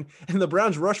week 1 and the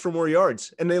Browns rushed for more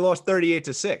yards and they lost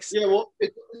 38-6. Yeah, well,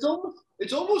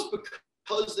 it's almost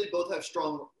because they both have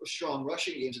strong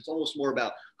rushing games. It's almost more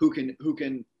about who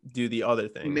can do the other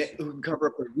things, who can cover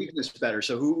up their weakness better.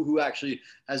 So who actually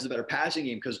has the better passing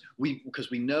game? Because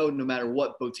we know no matter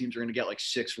what, both teams are going to get like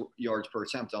 6 yards per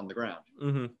attempt on the ground.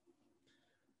 Mm-hmm.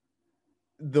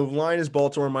 The line is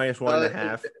Baltimore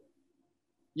 -1.5.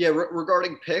 Yeah,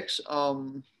 regarding picks, I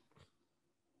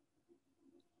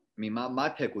mean, my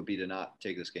pick would be to not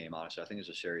take this game, honestly. I think it's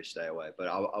a serious stay away, but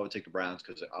I would take the Browns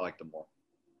because I like them more.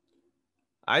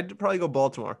 I'd probably go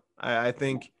Baltimore. I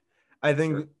think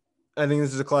Sure.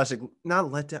 this is a classic, not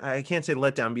letdown. I can't say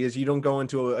letdown because you don't go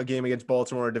into a game against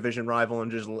Baltimore, a division rival, and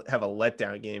just have a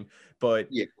letdown game. But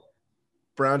Yeah,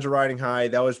 Browns are riding high.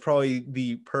 That was probably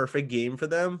the perfect game for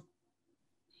them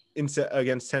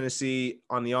against Tennessee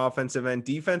on the offensive end.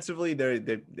 Defensively,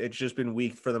 it's just been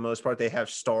weak for the most part. They have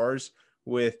stars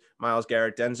with Myles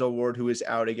Garrett, Denzel Ward, who is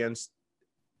out against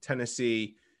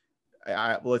Tennessee.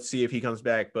 Let's see if he comes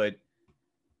back. But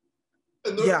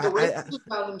and the Ravens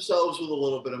have found themselves with a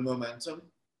little bit of momentum.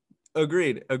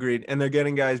 Agreed. And they're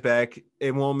getting guys back.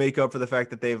 It won't make up for the fact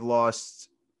that they've lost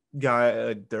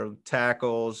their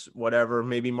tackles, whatever.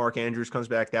 Maybe Mark Andrews comes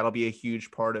back. That'll be a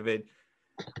huge part of it.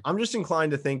 I'm just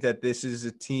inclined to think that this is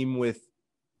a team with,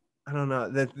 I don't know,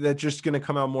 that's just going to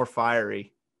come out more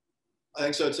fiery. I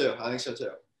think so too.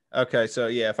 Okay, so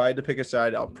yeah, if I had to pick a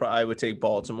side, I would take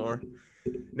Baltimore.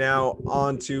 Now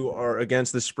on to our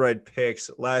against the spread picks.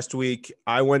 Last week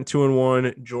I went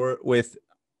 2-1.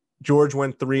 George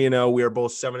went 3-0. We are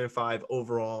both 7-5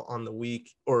 overall on the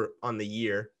week or on the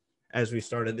year as we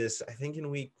started this. I think in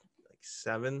week like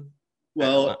 7.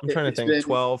 Well, I'm trying to think.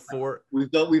 12, 4. We've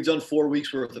done 4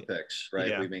 weeks worth of picks, right?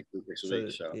 Yeah. We make 2 picks a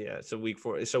week. So yeah, so week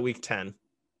 4. So week 10.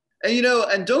 And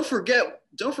and don't forget,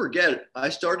 I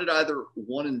started either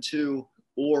 1-2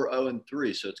 or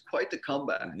 0-3. So it's quite the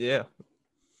comeback. Yeah,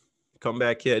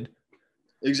 comeback kid.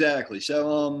 Exactly.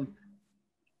 So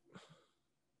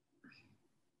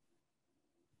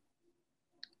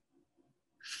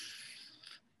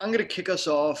I'm gonna kick us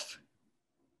off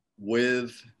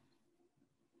with.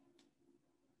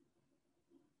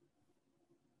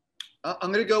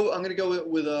 I'm gonna go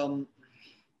with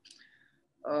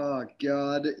oh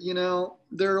God,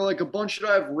 there are like a bunch that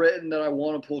I've written that I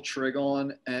want to pull trig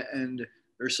on, and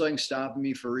there's something stopping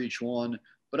me for each one.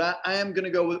 But I am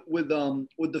gonna go with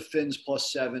the Finns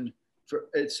 +7.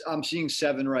 I'm seeing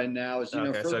 7 right now.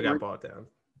 Okay, so I got bought down.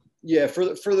 Yeah,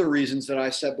 for the reasons that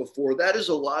I said before, that is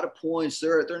a lot of points.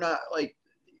 They're not like.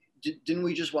 Didn't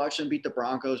we just watch them beat the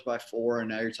Broncos by 4, and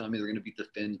now you're telling me they're going to beat the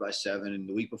Finns by 7? And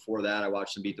the week before that, I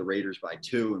watched them beat the Raiders by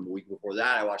 2, and the week before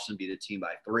that, I watched them beat a team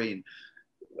by 3. And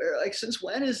since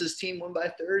when is this team won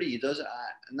by 30? It doesn't,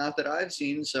 not that I've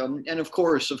seen. So, and of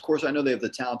course, I know they have the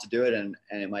talent to do it, and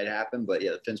it might happen. But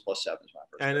yeah, the Finns +7 is my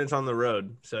first. And it's on the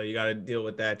road, so you got to deal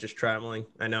with that. Just traveling.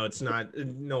 I know it's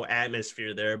no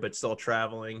atmosphere there, but still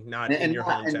traveling, not in your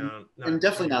hometown, and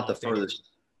definitely not the furthest.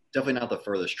 Definitely not the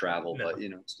furthest travel, No. but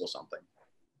it's still something.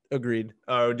 Agreed.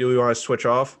 Do we want to switch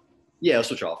off? Yeah, let's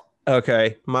switch off.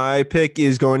 Okay, my pick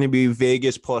is going to be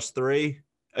Vegas +3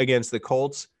 against the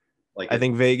Colts. I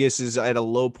think Vegas is at a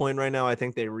low point right now. I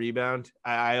think they rebound.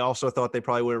 I also thought they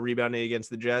probably would have rebounded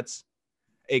against the Jets.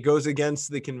 It goes against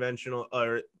the conventional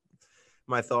or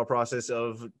my thought process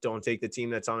of don't take the team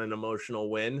that's on an emotional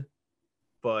win.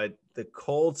 But the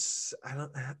Colts,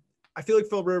 I feel like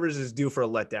Phil Rivers is due for a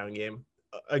letdown game.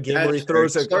 A game where he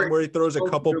throws a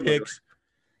couple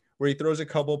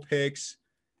picks,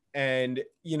 and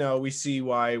we see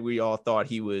why we all thought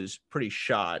he was pretty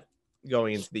shot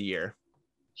going into the year.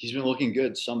 He's been looking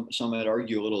good. Some might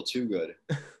argue a little too good.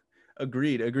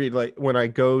 Agreed. Like when I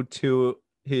go to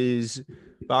his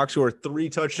box score, 3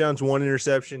 touchdowns, 1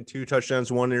 interception, 2 touchdowns,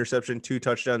 1 interception, 2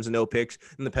 touchdowns, and no picks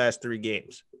in the past 3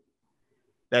 games.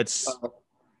 That's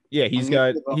he's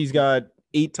got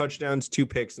 8 touchdowns, 2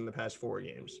 picks in the past 4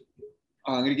 games.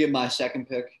 I'm going to give my second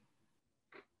pick.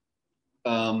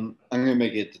 I'm going to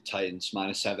make it the Titans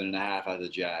 -7.5 out of the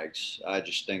Jags. I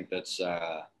just think that's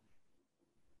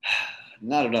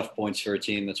not enough points for a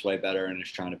team that's way better and is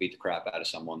trying to beat the crap out of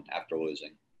someone after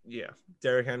losing. Yeah.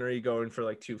 Derrick Henry going for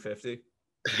like 250.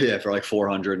 Yeah, for like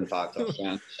 405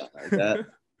 touchdowns, something like that.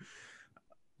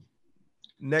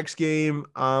 Next game,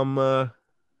 I'm gonna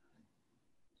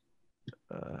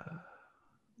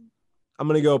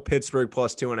go Pittsburgh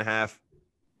plus 2.5.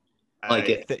 Like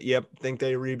it. Think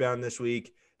they rebound this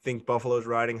week. Think Buffalo's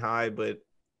riding high, but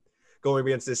going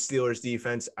against this Steelers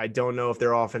defense, I don't know if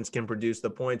their offense can produce the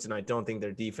points, and I don't think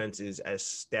their defense is as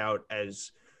stout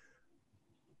as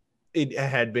it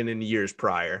had been in years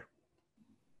prior.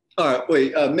 All right,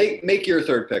 wait. Make your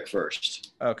third pick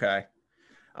first. Okay,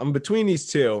 I'm between these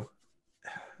two.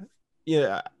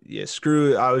 Yeah.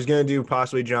 Screw. I was gonna do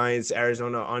possibly Giants,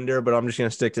 Arizona under, but I'm just gonna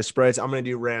stick to spreads. I'm gonna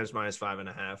do Rams minus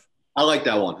 5.5. I like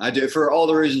that one. I do, for all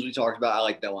the reasons we talked about. I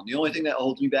like that one. The only thing that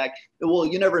holds me back, well,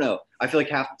 you never know. I feel like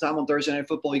half the time on Thursday Night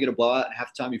Football, you get a blowout, and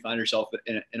half the time you find yourself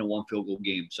in a one field goal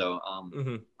game. So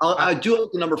I do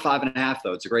like the number 5.5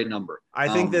 though. It's a great number. I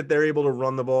think that they're able to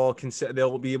run the ball.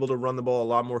 They'll be able to run the ball a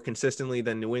lot more consistently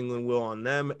than New England will on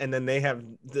them. And then they have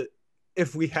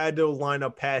if we had to line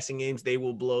up passing games, they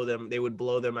would blow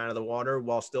them out of the water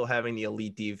while still having the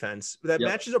elite defense. That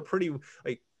matches up pretty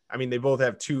they both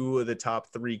have two of the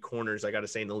top three corners, I got to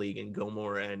say, in the league, in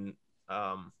Gilmore and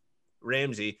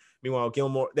Ramsey. Meanwhile,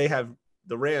 Gilmore, they have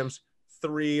the Rams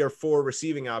 3 or 4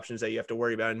 receiving options that you have to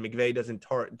worry about, and McVay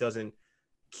doesn't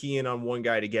key in on one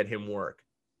guy to get him work.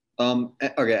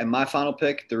 Okay, and my final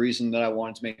pick, the reason that I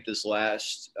wanted to make this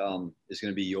last is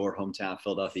going to be your hometown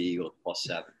Philadelphia Eagles plus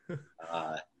 7.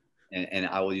 And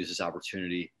I will use this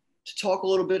opportunity to talk a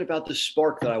little bit about the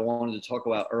spark that I wanted to talk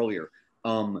about earlier.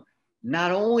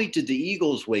 Not only did the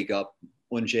Eagles wake up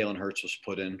when Jalen Hurts was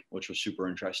put in, which was super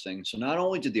interesting. So not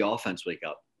only did the offense wake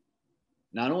up,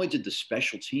 not only did the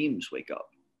special teams wake up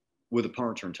with a punt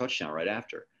return touchdown right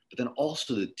after, but then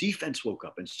also the defense woke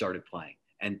up and started playing.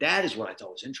 And that is what I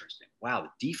thought was interesting. Wow,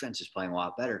 the defense is playing a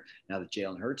lot better now that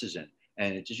Jalen Hurts is in.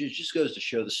 And it just goes to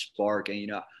show the spark.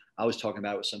 And, I was talking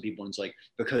about it with some people, and it's like,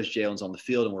 because Jalen's on the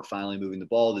field and we're finally moving the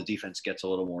ball, the defense gets a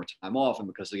little more time off. And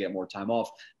because they get more time off,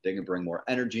 they can bring more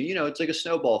energy. It's like a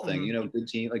snowball thing. Good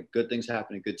team, like good things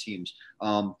happen in good teams.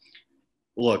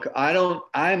 Look,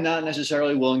 I'm not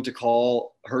necessarily willing to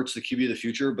call Hurts the QB of the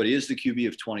future, but he is the QB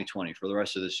of 2020 for the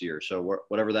rest of this year. So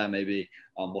whatever that may be,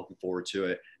 I'm looking forward to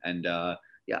it. And I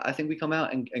think we come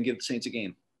out and give the Saints a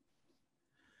game.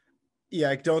 Yeah,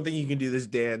 I don't think you can do this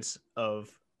dance of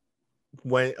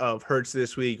Hurts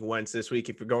this week, Wentz this week.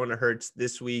 If you're going to Hurts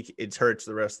this week, it's Hurts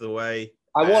the rest of the way.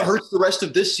 I want Hurts the rest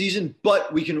of this season,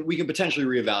 but we can potentially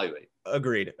reevaluate.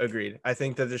 Agreed. I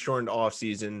think that the shortened off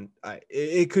season,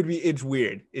 it's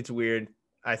weird. It's weird.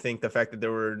 I think the fact that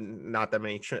there were not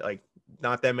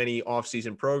that many off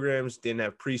season programs, didn't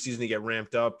have preseason to get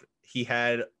ramped up. He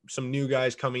had some new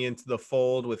guys coming into the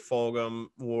fold with Fulgham,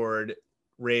 Ward,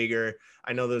 Rager.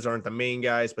 I know those aren't the main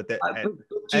guys, but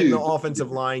and the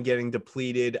offensive line getting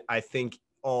depleted, I think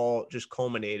all just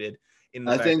culminated in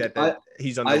the fact that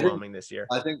he's underwhelming this year.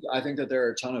 I think that there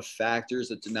are a ton of factors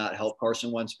that did not help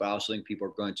Carson Wentz, but I also think people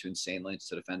are going to insane lengths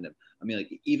to defend him. I mean,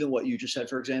 like, even what you just said,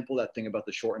 for example, that thing about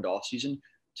the shortened offseason,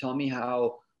 tell me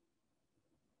how,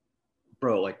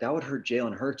 bro, like that would hurt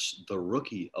Jalen Hurts, the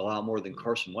rookie, a lot more than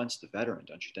Carson Wentz, the veteran,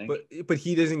 don't you think? But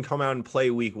he doesn't come out and play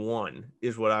week 1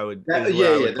 is what I would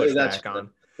push back on.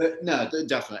 No,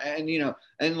 definitely. And,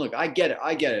 and look, I get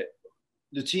it.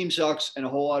 The team sucks and a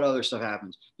whole lot of other stuff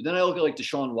happens. But then I look at like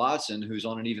Deshaun Watson, who's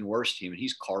on an even worse team, and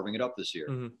he's carving it up this year.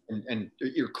 Mm-hmm. And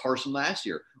you're Carson last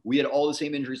year. We had all the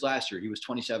same injuries last year. He was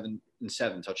 27-7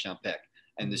 touchdown pick.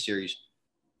 And this series,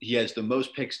 he has the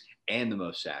most picks and the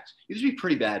most sacks. It would be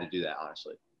pretty bad to do that,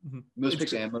 honestly. Mm-hmm. Most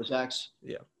picks and most sacks.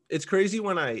 Yeah. It's crazy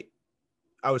when I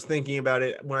was thinking about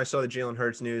it when I saw the Jalen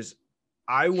Hurts news.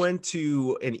 I went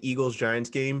to an Eagles-Giants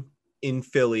game in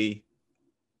Philly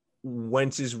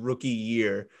Wentz's rookie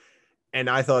year, and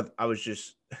I thought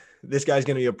this guy's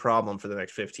going to be a problem for the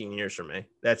next 15 years for me.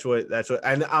 That's what,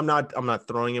 and I'm not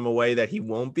throwing him away that he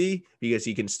won't be, because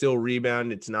he can still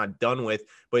rebound. It's not done with,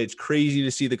 but it's crazy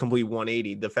to see the complete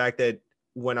 180. The fact that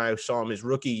when I saw him his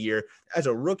rookie year as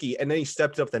a rookie, and then he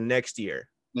stepped up the next year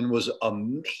and was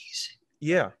amazing.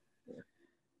 Yeah.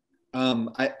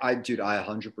 I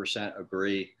 100%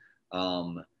 agree.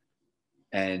 And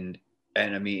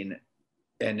I mean,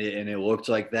 and it looked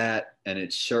like that, and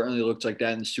it certainly looked like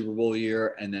that in the Super Bowl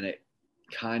year, and then it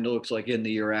kind of looks like it in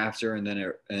the year after, and then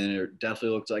it definitely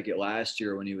looked like it last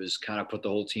year when he was kind of put the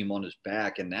whole team on his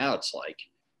back, and now it's like,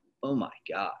 oh my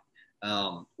God,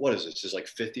 what is this? Is like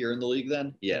 5th year in the league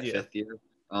then? Yeah. 5th year.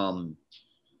 And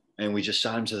we just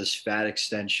signed him to this fat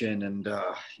extension, and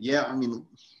I mean,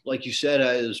 like you said,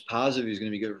 it was positive he was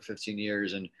going to be good for 15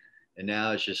 years, and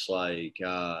now it's just like.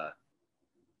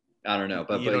 I don't know,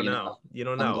 but You don't you know. know, You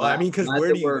don't I'm know. I glad, mean, because glad where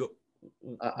that do you we're go?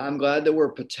 I'm glad that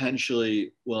we're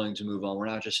potentially willing to move on. We're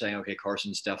not just saying, okay,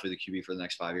 Carson's definitely the QB for the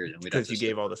next 5 years, and we'd have Because to you stick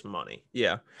gave all with this money.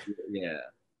 Yeah. it. Yeah.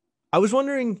 I was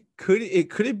wondering, could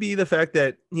it be the fact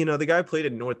that, the guy played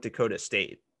at North Dakota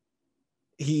State?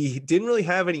 He didn't really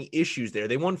have any issues there.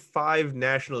 They won five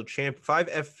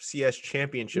FCS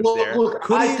championships Look, there. look,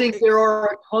 Could I he? think there are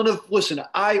a ton of listen,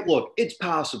 it's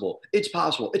possible. It's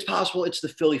possible. It's possible it's the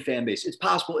Philly fan base. It's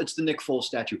possible it's the Nick Foles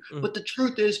statue. Mm. But the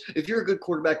truth is, if you're a good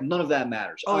quarterback, none of that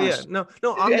matters. Oh yeah, Honestly.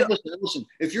 no. And listen,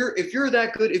 if you're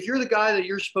that good, if you're the guy that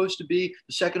you're supposed to be,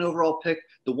 the second overall pick,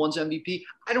 the one's MVP,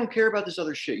 I don't care about this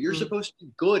other shit. You're supposed to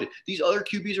be good. These other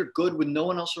QBs are good with no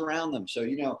one else around them. So,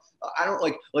 I don't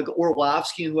like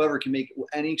Orlovsky and whoever can make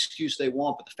any excuse they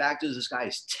want, but the fact is this guy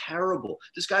is terrible.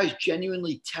 This guy is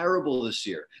genuinely terrible this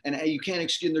year. And you can't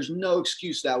excuse, there's no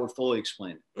excuse that would fully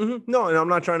explain it. No, and I'm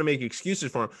not trying to make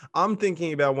excuses for him. I'm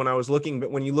thinking about when I was looking, but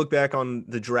when you look back on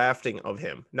the drafting of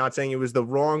him, not saying it was the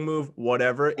wrong move,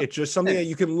 whatever. It's just something that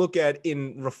you can look at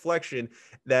in reflection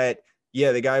that,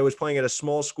 yeah, the guy was playing at a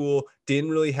small school,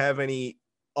 didn't really have any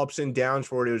ups and downs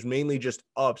for it. It was mainly just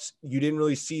ups. You didn't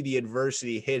really see the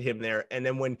adversity hit him there. And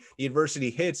then when the adversity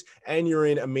hits and you're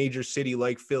in a major city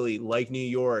like Philly, like New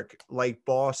York, like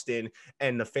Boston,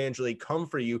 and the fans really come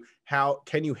for you, how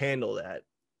can you handle that?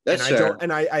 That's fair.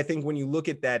 I think when you look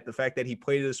at that, the fact that he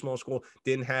played at a small school,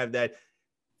 didn't have that,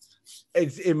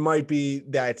 it might be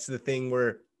that's the thing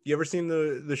where you ever seen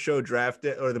the show Draft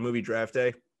Day or the movie Draft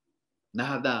Day? No,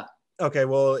 have not. Okay,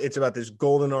 well, it's about this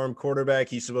golden arm quarterback.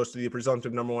 He's supposed to be the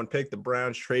presumptive number one pick. The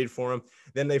Browns trade for him.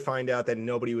 Then they find out that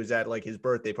nobody was at like his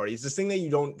birthday party. It's this thing that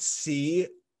you don't see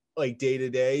like day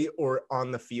to day or on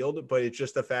the field, but it's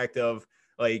just the fact of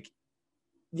like,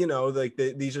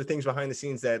 these are things behind the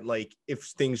scenes that like if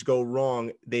things go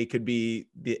wrong, they could be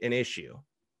an issue.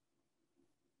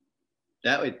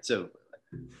 The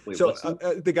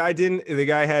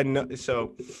guy had no,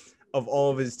 so of all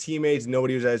of his teammates,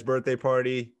 nobody was at his birthday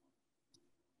party.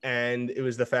 And it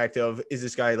was the fact of, is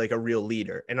this guy like a real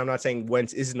leader? And I'm not saying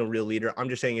Wentz isn't a real leader. I'm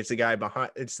just saying it's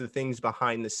it's the things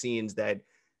behind the scenes that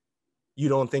you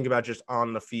don't think about just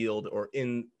on the field or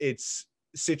in it's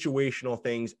situational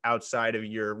things outside of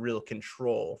your real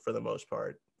control for the most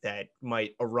part that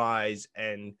might arise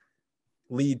and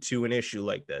lead to an issue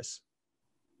like this.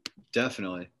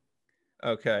 Definitely.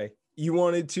 Okay. You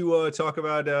wanted to talk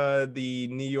about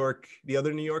the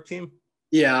other New York team?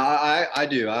 Yeah, I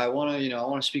do. I want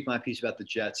to speak my piece about the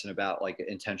Jets and about like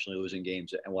intentionally losing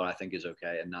games and what I think is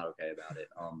okay and not okay about it.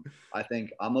 I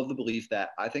think I'm of the belief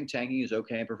that I think tanking is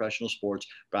okay in professional sports,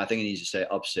 but I think it needs to stay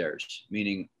upstairs,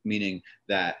 meaning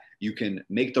that you can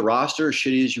make the roster as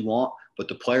shitty as you want, but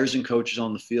the players and coaches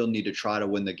on the field need to try to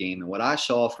win the game. And what I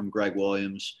saw from Greg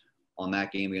Williams on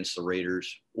that game against the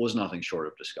Raiders was nothing short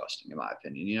of disgusting, in my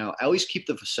opinion. At least keep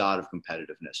the facade of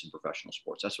competitiveness in professional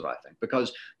sports. That's what I think.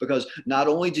 Because not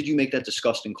only did you make that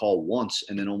disgusting call once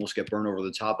and then almost get burned over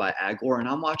the top by Aguilar, and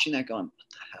I'm watching that going, what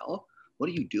the hell? What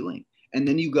are you doing? And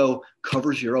then you go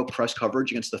cover zero press coverage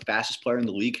against the fastest player in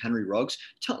the league, Henry Ruggs.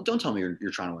 Don't tell me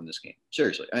you're trying to win this game.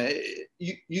 Seriously,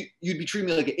 you'd be treating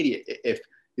me like an idiot if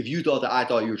you thought that I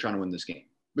thought you were trying to win this game.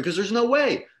 Because there's no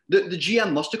way. The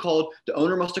GM must have called. The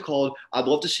owner must have called. I'd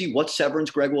love to see what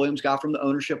severance Greg Williams got from the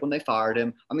ownership when they fired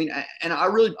him. I mean, and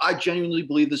I genuinely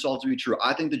believe this all to be true.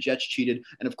 I think the Jets cheated.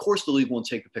 And of course the league won't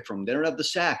take the pick from him. They don't have the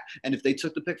sack. And if they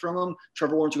took the pick from him,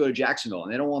 Trevor Lawrence would go to Jacksonville.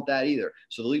 And they don't want that either.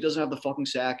 So the league doesn't have the fucking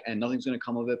sack and nothing's going to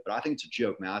come of it. But I think it's a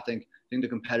joke, man. I think the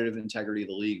competitive integrity of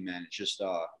the league, man, it's just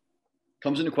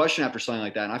comes into question after something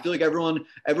like that. And I feel like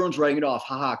everyone's writing it off.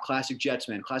 Haha, classic Jets,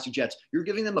 man. Classic Jets. You're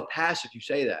giving them a pass if you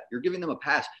say that. You're giving them a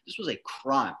pass. This was a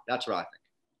crime. That's what I think.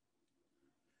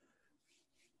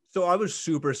 So I was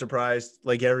super surprised,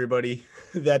 like everybody,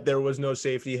 that there was no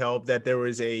safety help, that there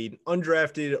was a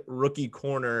undrafted rookie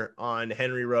corner on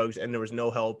Henry Ruggs and there was no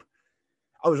help.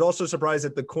 I was also surprised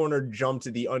that the corner jumped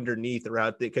to the underneath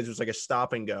route because it was like a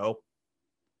stop and go.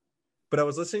 But I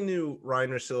was listening to Ryan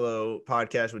Russillo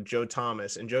podcast with Joe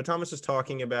Thomas, and Joe Thomas was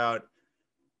talking about,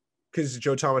 because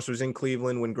Joe Thomas was in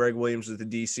Cleveland when Greg Williams was the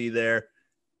DC there.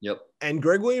 Yep. And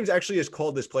Greg Williams actually has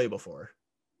called this play before.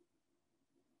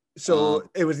 So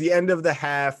it was the end of the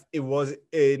half.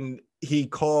 He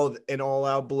called an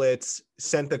all-out blitz,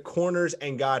 sent the corners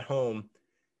and got home.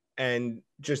 And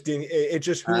just didn't, it's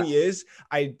just who he is.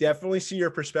 I definitely see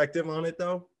your perspective on it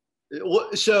though.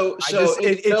 It's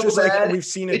just bad. Like we've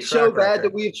seen it. It's so bad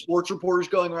that we have sports reporters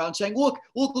going around saying, look,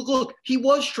 he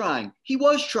was trying.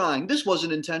 This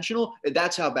wasn't intentional.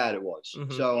 That's how bad it was.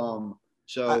 Mm-hmm.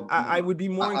 So I would be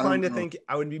more inclined to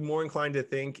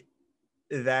think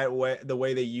that way, the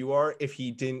way that you are,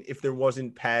 if there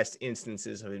wasn't past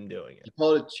instances of him doing it.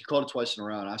 She called it twice in a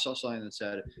row, and I saw something that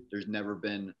said there's never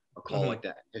been a call like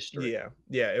that in history.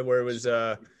 Yeah, where it was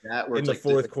that where in it's the like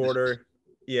fourth quarter.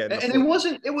 Yeah, and it was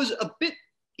a bit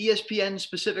ESPN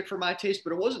specific for my taste,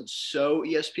 but it wasn't so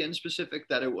ESPN specific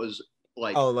that it was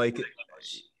like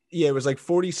yeah, it was like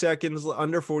 40 seconds,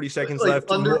 under 40 seconds like left.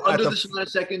 under this amount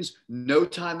of seconds, no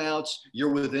timeouts.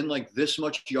 You're within like this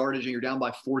much yardage, and you're down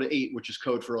by 4 to 8, which is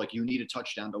code for like you need a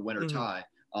touchdown to win or tie.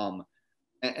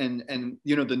 And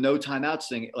you know the no timeouts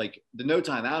thing,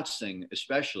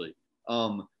 especially.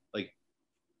 Like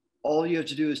all you have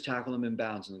to do is tackle them in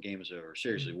bounds, and the game is over.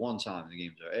 Seriously, one time and the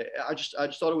game's over. I just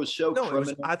thought it was so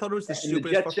criminal. I thought it was the stupidest.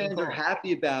 The Jets fans are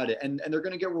happy about it, and they're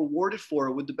going to get rewarded for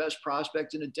it with the best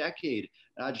prospect in a decade.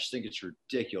 And I just think it's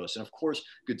ridiculous. And of course,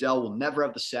 Goodell will never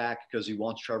have the sack because he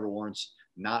wants Trevor Lawrence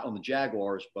not on the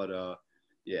Jaguars. But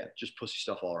yeah, just pussy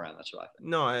stuff all around. That's what I think.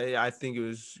 No, I think it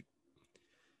was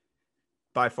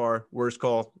by far worst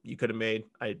call you could have made.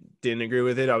 I didn't agree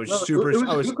with it. It was a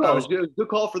good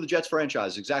call for the Jets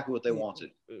franchise. Exactly what they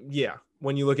wanted. Yeah.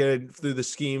 When you look at it through the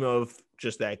scheme of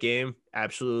just that game,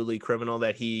 absolutely criminal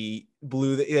that he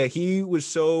blew he was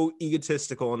so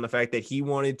egotistical in the fact that he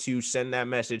wanted to send that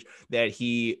message that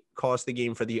he cost the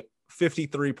game for the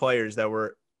 53 players that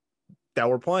were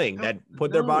playing, that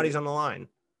put their bodies on the line.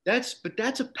 That's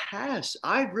a pass.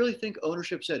 I really think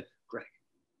ownership said, Greg,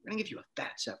 we're going to give you a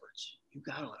fat severance. You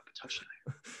got to let him touch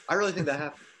tonight. I really think that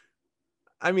happened.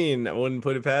 I mean, I wouldn't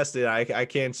put it past it. I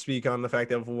can't speak on the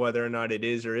fact of whether or not it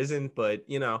is or isn't, but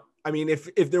you know, I mean,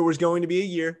 if there was going to be a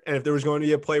year and if there was going to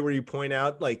be a play where you point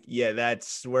out like, yeah,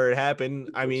 that's where it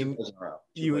happened. I mean,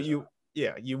 you would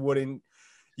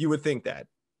think that,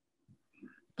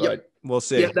 but we'll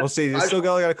see. We'll see. They still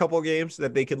got a couple of games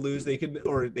that they could lose. They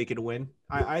could win.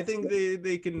 I think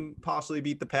they can possibly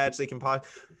beat the Pats.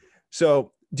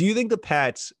 So do you think the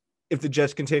Pats, if the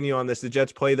Jets continue on this, the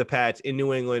Jets play the Pats in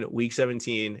New England week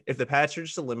 17. If the Pats are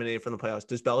just eliminated from the playoffs,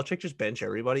 does Belichick just bench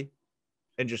everybody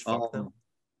and just fuck them?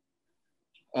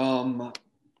 I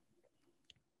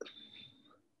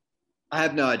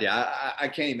have no idea. I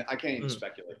can't even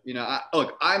speculate. You know,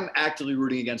 look, I'm actively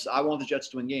rooting against. I want the Jets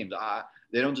to win games.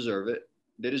 They don't deserve it.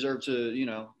 They deserve to, you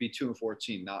know, be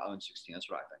 2-14, not 0-16. That's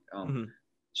what I think.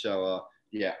 So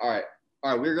yeah. All right.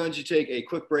 We're going to take a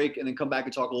quick break and then come back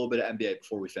and talk a little bit of NBA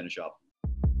before we finish up.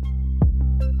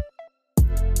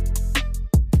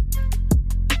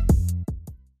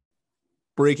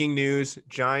 Breaking news,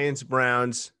 Giants,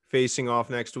 Browns facing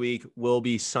off next week will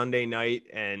be Sunday night.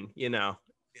 And, you know,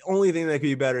 the only thing that could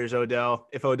be better is Odell.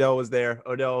 If Odell was there,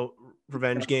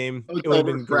 revenge game, it would have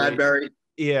been Bradbury. Great.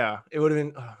 Yeah, it would have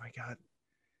been, oh my God.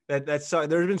 There's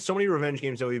been so many revenge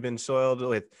games that we've been soiled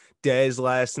with. Dez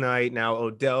last night, now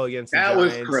Odell against the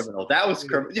Giants. That was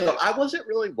criminal. You know, I wasn't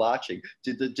really watching.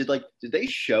 Did they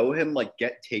show him like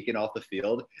get taken off the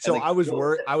field? So I was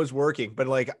working, but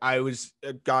like I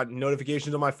got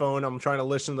notifications on my phone. I'm trying to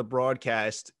listen to the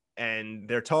broadcast, and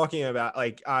they're talking about,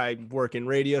 like, I work in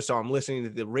radio, so I'm listening to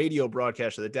the radio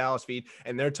broadcast of the Dallas feed,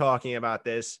 and they're talking about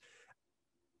this,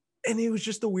 and it was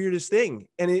just the weirdest thing,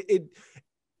 and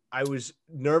I was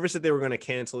nervous that they were going to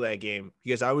cancel that game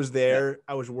because I was there.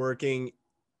 I was working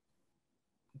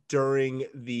during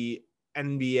the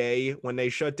NBA when they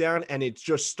shut down, and it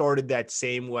just started that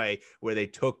same way where they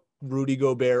took Rudy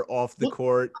Gobert off the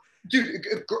court. Dude,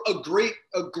 a great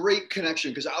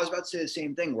connection, because I was about to say the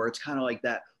same thing where it's kind of like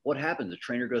that. What happens? The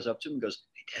trainer goes up to him and goes,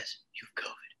 "Hey, Des, you've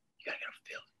COVID. You got to get off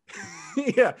the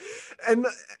field." Yeah.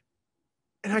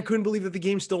 And I couldn't believe that the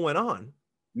game still went on.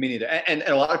 Me neither. And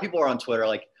a lot of people are on Twitter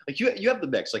like you have the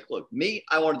mix. Like, look, me,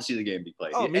 I wanted to see the game be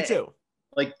played. Oh, me too.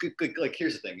 Like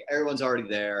here's the thing. Everyone's already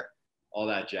there, all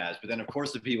that jazz. But then, of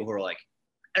course, the people who are like,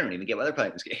 I don't even get why they're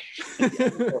playing this game.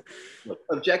 Look,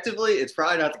 objectively, it's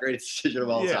probably not the greatest decision of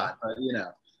all time. But, you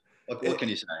know, what can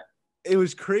you say? It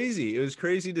was crazy. It was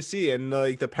crazy to see. And,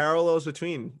 like, the parallels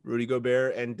between Rudy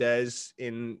Gobert and Dez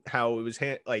in how it was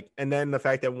and then the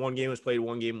fact that one game was played,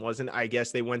 one game wasn't. I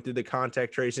guess they went through the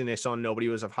contact tracing. They saw nobody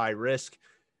was of high risk.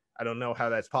 I don't know how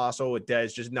that's possible with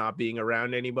Dez just not being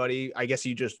around anybody. I guess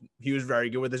he was very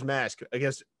good with his mask, I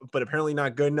guess, but apparently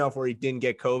not good enough where he didn't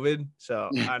get COVID. So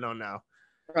I don't know.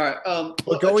 All right.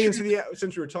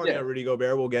 Since we were talking about Rudy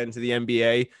Gobert, we'll get into the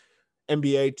NBA.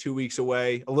 NBA 2 weeks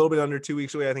away, a little bit under 2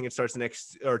 weeks away. I think it starts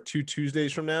two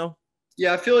Tuesdays from now.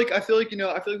 Yeah, I feel like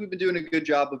we've been doing a good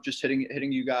job of just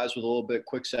hitting you guys with a little bit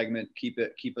quick segment. Keep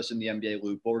us in the NBA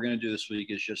loop. What we're gonna do this week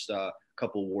is just a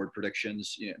couple award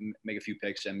predictions, you know, make a few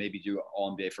picks, and maybe do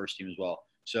all NBA first team as well.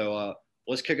 So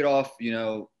let's kick it off. You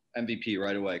know, MVP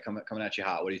right away, coming at you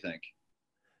hot. What do you think?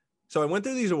 So I went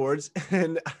through these awards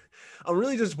and I'm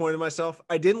really disappointed in myself.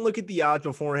 I didn't look at the odds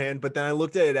beforehand, but then I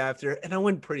looked at it after and I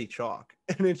went pretty chalk.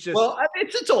 And it's just, well,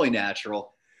 it's only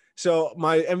natural. so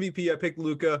my MVP, I picked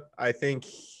Luka. I think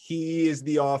he is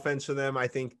the offense for them. I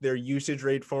think their usage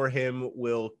rate for him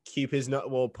will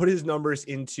put his numbers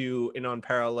into an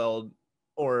unparalleled,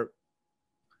 or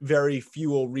very few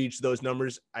will reach those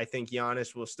numbers. I think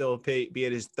Giannis will still be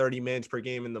at his 30 minutes per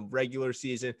game in the regular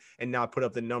season and not put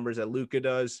up the numbers that Luka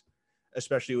does,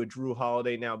 especially with Drew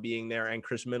Holiday now being there and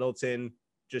Chris Middleton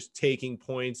just taking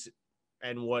points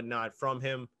and whatnot from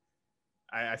him.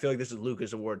 I feel like this is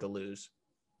Luka's award to lose.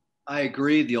 I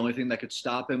agree. The only thing that could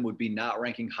stop him would be not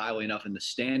ranking highly enough in the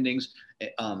standings.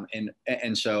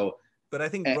 And so, but I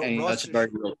think that's a very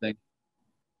real thing.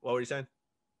 What were you saying?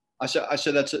 I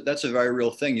said that's a very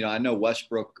real thing. I know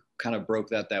Westbrook kind of broke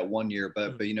that 1 year,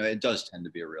 but it does tend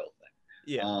to be a real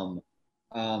thing.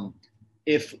 Yeah.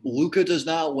 If Luka does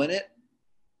not win it,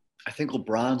 I think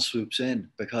LeBron swoops in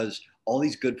because all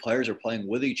these good players are playing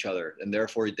with each other, and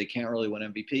therefore they can't really win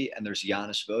MVP. And there's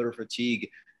Giannis voter fatigue,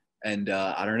 and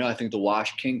I don't know. I think the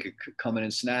Wash King could come in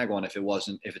and snag one if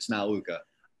it's not Luka.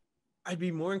 I'd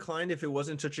be more inclined if it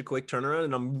wasn't such a quick turnaround,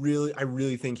 and I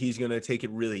really think he's going to take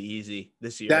it really easy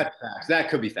this year. That's facts. That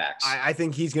could be facts. I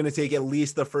think he's going to take at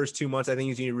least the first 2 months. I think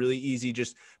he's going to be really easy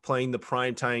just playing the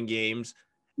primetime games.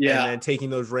 Yeah. And then taking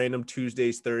those random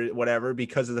Tuesdays, Thursdays, whatever,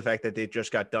 because of the fact that they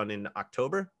just got done in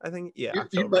October, I think. Yeah,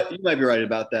 October. You might be right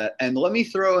about that. And let me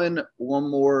throw in one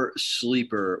more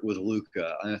sleeper with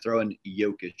Luka. I'm going to throw in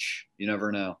Jokic. You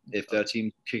never know. If that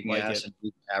team's kicking ass and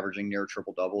averaging near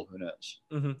triple-double, who knows?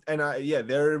 Mm-hmm. And,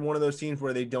 they're one of those teams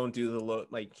where they don't do the load.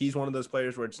 Like, he's one of those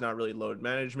players where it's not really load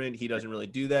management. He doesn't really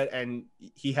do that. And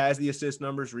he has the assist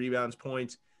numbers, rebounds,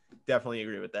 points. Definitely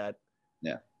agree with that.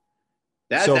 Yeah.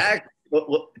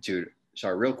 Dude,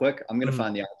 sorry, real quick. I'm going to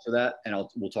find the odds for that, and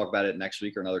we'll talk about it next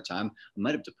week or another time. I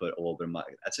might have to put a little bit of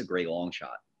money. That's a great long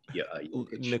shot. Yeah,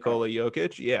 Nikola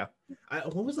Jokic. Yeah.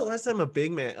 When was the last time a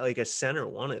big man, like a center,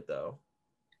 won it though?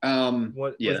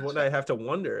 What I have to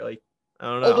wonder? Like, I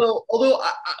don't know. Although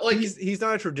he's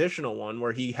not a traditional one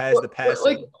where he has the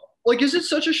passing. Like, is it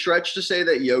such a stretch to say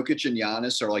that Jokic and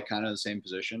Giannis are like kind of the same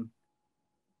position?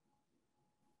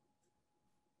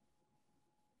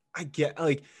 I get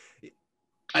like.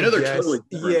 I know they're totally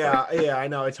different. Yeah, I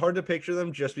know. It's hard to picture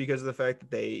them just because of the fact that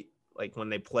they, like, when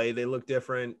they play, they look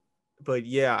different. But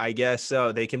yeah, I guess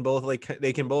so. They can both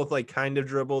kind of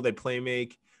dribble. They play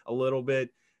make a little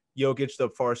bit. Jokic, the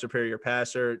far superior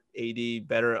passer. AD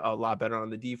a lot better on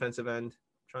the defensive end.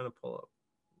 I'm trying to pull up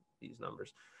these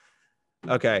numbers.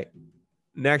 Okay.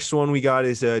 Next one we got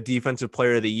is a defensive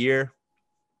player of the year.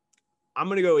 I'm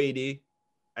going to go AD.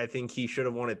 I think he should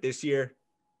have won it this year.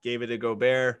 Gave it to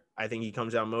Gobert. I think he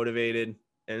comes out motivated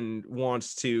and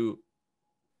wants to.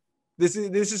 This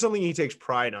is something he takes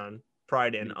pride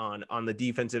in on the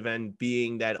defensive end,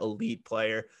 being that elite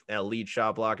player, that elite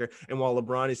shot blocker. And while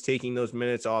LeBron is taking those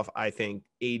minutes off, I think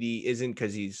AD isn't,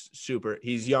 because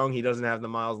he's young. He doesn't have the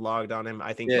miles logged on him.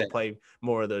 I think he'll play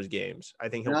more of those games. I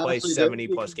think he'll play 70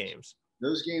 plus games.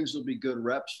 Those games will be good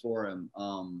reps for him.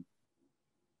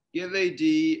 Give AD.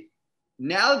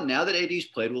 Now that AD's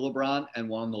played with LeBron and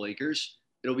won on the Lakers,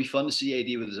 it'll be fun to see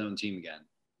AD with his own team again.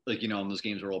 Like, in those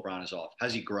games where LeBron is off.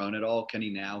 Has he grown at all? Can he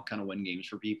now kind of win games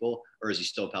for people? Or is he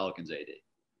still Pelicans AD? It'd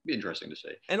be interesting to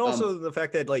see. And also the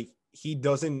fact that, like,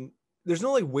 there's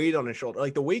no, like, weight on his shoulder.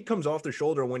 Like, the weight comes off the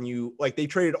shoulder when they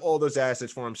traded all those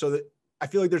assets for him. So that I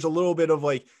feel like there's a little bit of,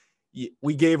 like,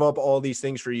 we gave up all these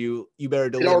things for you. You better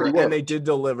deliver. And they did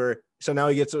deliver. So now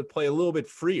he gets to play a little bit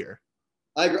freer.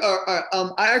 I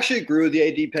actually agree with the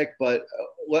AD pick, but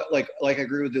I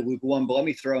agree with the Luka one. But let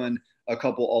me throw in a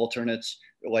couple alternates,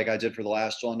 like I did for the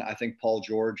last one. I think Paul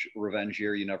George, revenge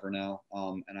year, you never know.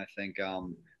 And I think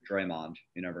Draymond,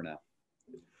 you never know.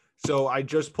 So I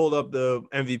just pulled up the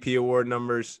MVP award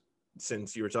numbers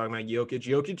since you were talking about Jokic.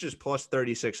 Jokic is plus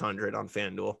 3,600 on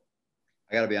FanDuel.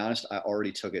 I got to be honest, I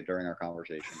already took it during our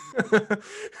conversation.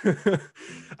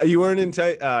 You weren't in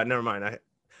tight. Never mind.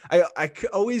 I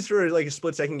always, for like a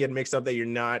split second, get mixed up that you're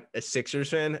not a Sixers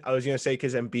fan. I was gonna say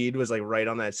because Embiid was like right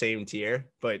on that same tier,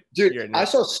 but dude, I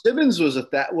saw Simmons was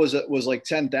like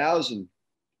 10,000.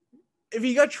 If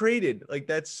he got traded, like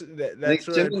that's where I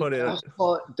put it. I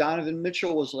saw Donovan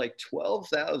Mitchell was like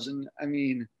 12,000. I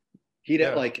mean, he'd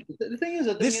like the thing is.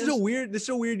 This is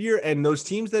a weird year, and those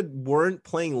teams that weren't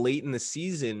playing late in the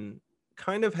season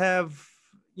kind of have.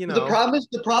 The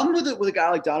problem with a guy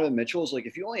like Donovan Mitchell is, like,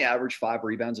 if you only average 5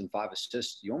 rebounds and 5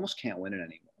 assists, you almost can't win it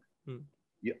anymore.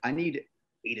 I need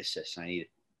 8 assists. I need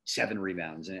 7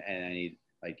 rebounds, and I need,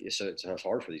 like, so it's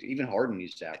hard for these. Even Harden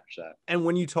needs to average that. And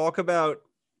when you talk about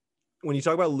when you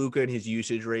talk about Luka and his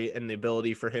usage rate and the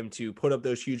ability for him to put up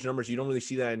those huge numbers, you don't really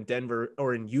see that in Denver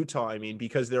or in Utah. I mean,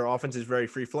 because their offense is very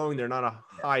free flowing. They're not a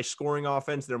high scoring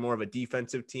offense. They're more of a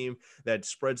defensive team that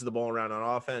spreads the ball around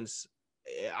on offense.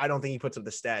 I don't think he puts up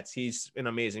the stats. He's an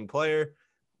amazing player.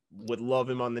 Would love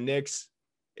him on the Knicks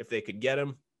if they could get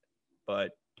him.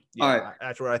 But yeah, All right.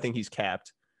 that's where I think he's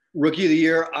capped. Rookie of the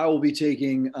year, I will be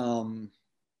taking LaMelo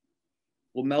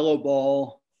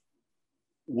Ball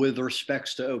with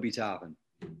respects to Obi Toppin.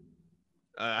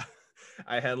 I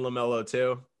had LaMelo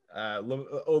too.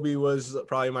 Obi was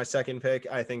probably my second pick.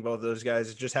 I think both of those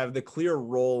guys just have the clear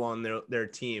role on their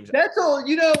teams. That's all.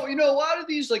 You know, a lot of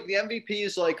these, like the MVP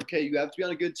is like, okay, you have to be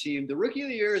on a good team. The Rookie of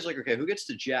the Year is like, okay, who gets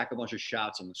to jack a bunch of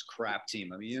shots on this crap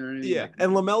team? I mean, you know what I mean? Yeah,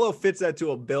 and LaMelo fits that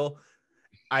to a bill.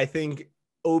 I think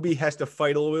Obi has to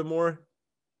fight a little bit more.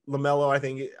 LaMelo,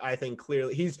 I think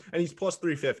clearly he's plus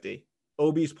 350.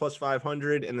 Obi's plus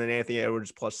 500, and then Anthony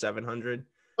Edwards plus 700.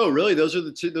 Oh, really? Those are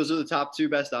the top two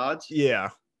best odds? Yeah.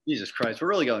 Jesus Christ, we're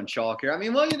really going chalk here. I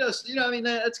mean, well, I mean, that's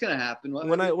going to happen.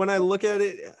 When I look at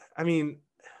it, I mean,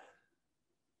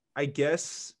 I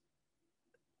guess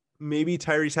maybe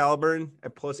Tyrese Halliburton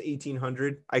at plus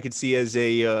 1,800 I could see as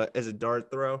a dart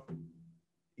throw,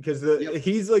 because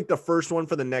he's like the first one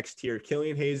for the next tier.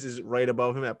 Killian Hayes is right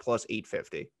above him at plus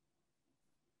 850.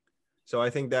 So I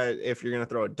think that if you're going to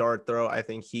throw a dart throw, I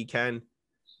think he can,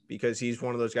 because he's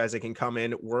one of those guys that can come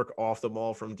in, work off the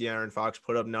ball from De'Aaron Fox,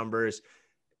 put up numbers,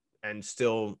 and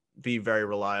still be very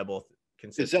reliable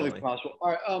consistently. It's definitely possible.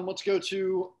 All right, let's go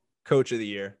to Coach of the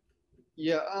Year.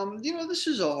 Yeah, this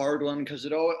is a hard one because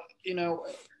it all, I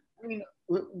mean,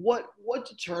 what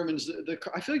determines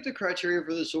I feel like the criteria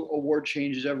for this award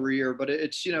changes every year, but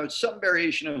it's some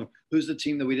variation of who's the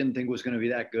team that we didn't think was going to be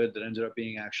that good that ended up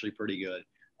being actually pretty good.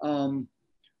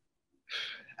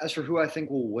 As for who I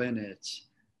think will win it,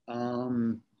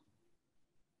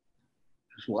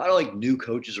 there's a lot of like new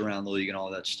coaches around the league and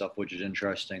all that stuff, which is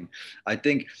interesting. I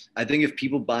think if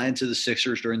people buy into the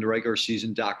Sixers during the regular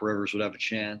season, Doc Rivers would have a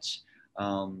chance.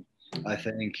 I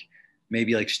think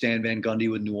maybe like Stan Van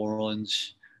Gundy with New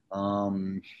Orleans.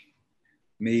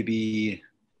 Maybe.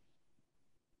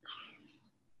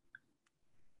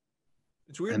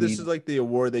 It's weird. This is like the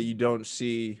award that you don't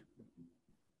see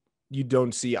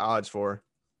odds for.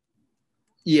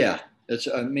 Yeah, it's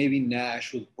maybe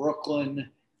Nash with Brooklyn.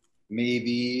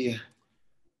 Maybe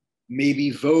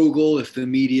Vogel if the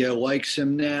media likes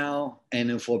him now, and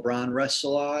if LeBron rests a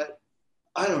lot.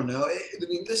 I don't know. I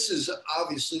mean, this is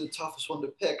obviously the toughest one to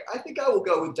pick. I think I will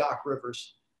go with Doc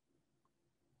Rivers.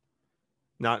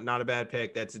 Not a bad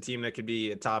pick. That's a team that could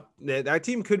be a top. That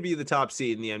team could be the top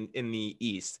seed in the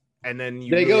East, and then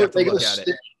you have to look at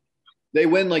it. They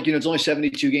win it's only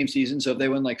 72 game season. So if they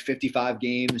win like 55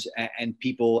 games and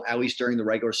people, at least during the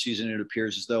regular season, it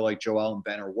appears as though like Joel and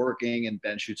Ben are working and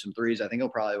Ben shoots some threes, I think he'll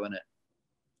probably win it.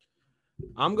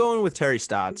 I'm going with Terry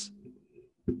Stotts,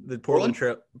 the Portland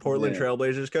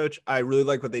Trailblazers coach. I really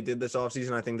like what they did this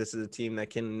offseason. I think this is a team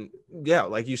that can,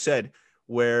 like you said,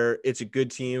 where it's a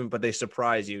good team, but they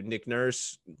surprise you. Nick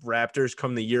Nurse, Raptors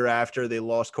come the year after they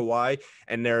lost Kawhi,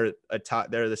 and they're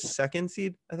the second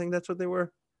seed. I think that's what they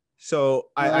were. So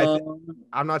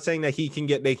I'm not saying that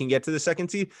they can get to the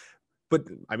second seed, but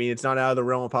I mean, it's not out of the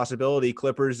realm of possibility.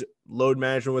 Clippers load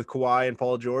management with Kawhi and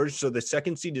Paul George. So the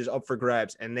second seed is up for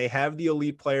grabs, and they have the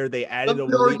elite player. They added a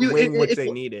elite wing, which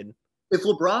they needed. If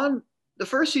LeBron, the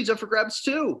first seed's up for grabs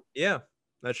too. Yeah,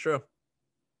 that's true.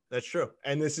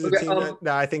 And this is a team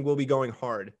that I think will be going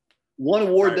hard. One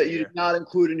award that you did not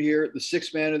include in here, the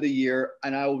sixth man of the year,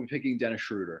 and I will be picking Dennis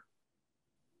Schroeder.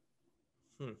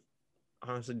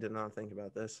 Honestly did not think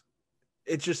about this.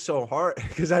 It's just so hard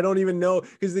because I don't even know,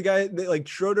 because the guy like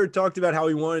Schroeder talked about how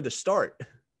he wanted to start.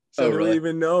 So do we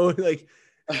even know do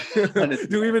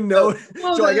we even know?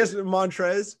 Well, so I guess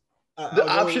Montrez.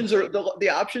 The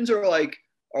options are like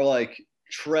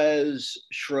Trez,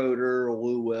 Schroeder,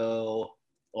 Lou Will,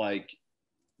 like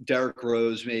Derrick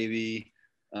Rose, maybe.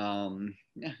 The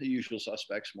usual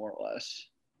suspects more or less.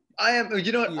 I am.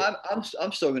 You know what? Yeah.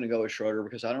 I'm still going to go with Schroeder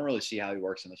because I don't really see how he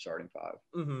works in the starting five.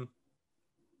 Mm-hmm.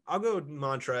 I'll go with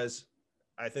Montrez.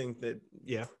 I think that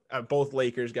both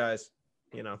Lakers guys.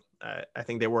 I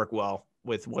think they work well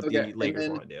with what the Lakers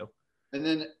want to do. And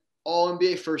then All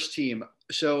NBA first team.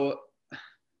 So,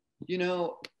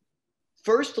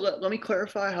 first let me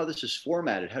clarify how this is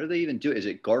formatted. How do they even do it? Is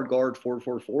it guard,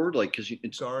 forward? Like because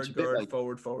it's guard,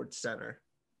 forward, center.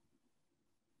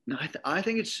 No, I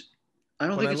think it's. I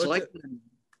don't think it's like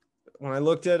when I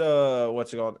looked at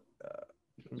what's it called,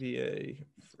 VA.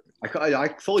 I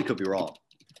fully could be wrong.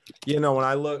 When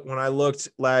I looked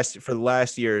for the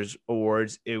last year's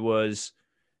awards, it was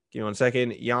Give me 1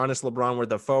 second. Giannis, LeBron were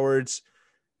the forwards.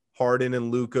 Harden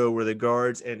and Luka were the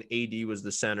guards, and AD was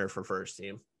the center for first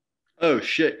team. Oh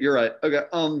shit, you're right. Okay.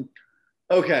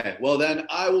 Okay. Well then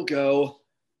I will go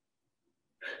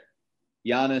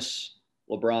Giannis,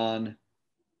 LeBron.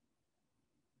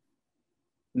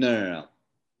 No.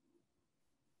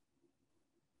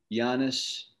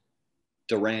 Giannis,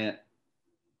 Durant,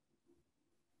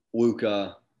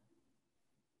 Luka.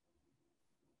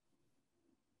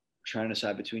 Trying to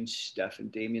decide between Steph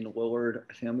and Damian Lillard.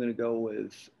 I think I'm going to go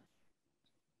with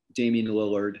Damian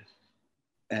Lillard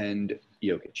and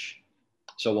Jokic.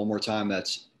 So one more time,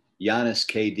 that's Giannis,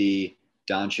 KD,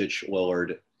 Doncic,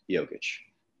 Lillard, Jokic.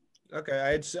 Okay,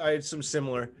 I had some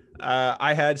similar.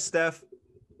 I had Steph,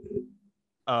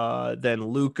 then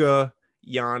Luka,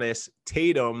 Giannis,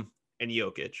 Tatum, and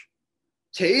Jokic.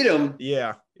 Tatum?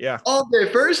 Yeah. All their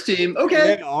first team.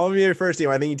 Okay. Yeah, all of your first team.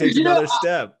 I think he takes another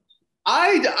step.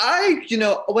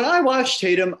 When I watch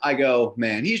Tatum, I go,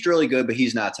 man, he's really good, but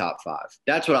he's not top 5.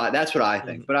 That's what I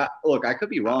think. But I could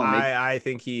be wrong. I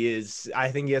think he is. I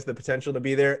think he has the potential to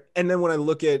be there. And then when I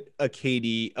look at a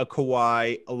KD, a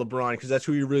Kawhi, a LeBron, because that's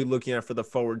who you're really looking at for the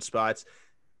forward spots,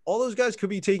 all those guys could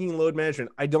be taking load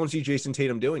management. I don't see Jason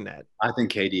Tatum doing that. I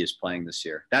think KD is playing this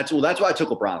year. That's why I took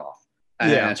LeBron off.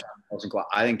 I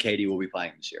think KD will be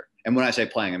playing this year. And when I say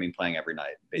playing, I mean playing every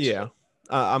night, basically. Yeah.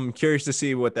 I'm curious to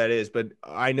see what that is, but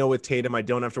I know with Tatum, I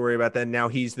don't have to worry about that. Now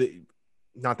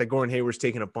not that Gordon Hayward's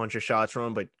taking a bunch of shots from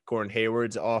him, but Gordon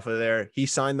Hayward's off of there. He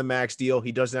signed the max deal.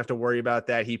 He doesn't have to worry about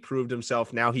that. He proved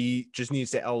himself. Now he just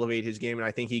needs to elevate his game, and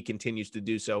I think he continues to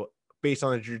do so based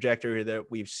on the trajectory that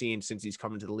we've seen since he's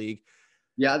come into the league.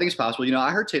 Yeah, I think it's possible.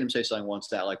 I heard Tatum say something once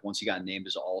that once he got named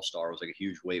as an all-star, it was like a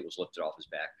huge weight was lifted off his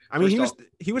back. I mean,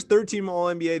 he was third team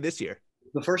All-NBA this year.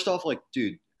 But first off,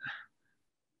 dude,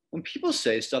 when people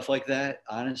say stuff like that,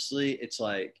 honestly, it's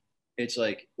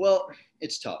well,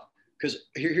 it's tough because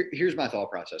here's my thought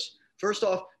process. First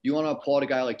off, you want to applaud a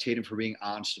guy like Tatum for being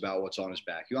honest about what's on his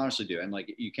back. You honestly do. And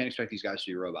you can't expect these guys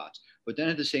to be robots. But then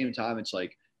at the same time, it's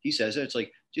he says it. It's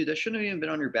dude, that shouldn't have even been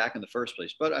on your back in the first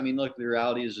place. But I mean, look, the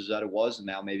reality is that it was, and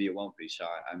now maybe it won't be. So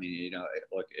I mean,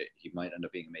 he might end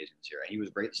up being amazing this year. And he was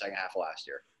great the second half of last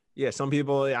year. Yeah, some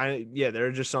people. There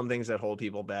are just some things that hold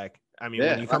people back. I mean,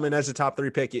 when you come in as a top 3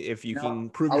 pick, if you can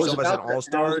prove yourself as an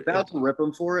all-star, I was about to rip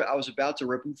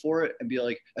him for it. And be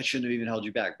like, I shouldn't have even held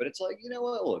you back. But it's you know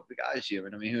what? Look, the guy's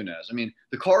human. I mean, who knows? I mean,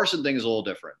 the Carson thing is a little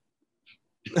different.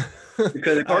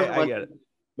 Because I get it.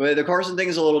 But the Carson thing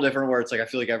is a little different, where it's I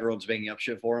feel like everyone's banging up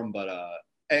shit for him, but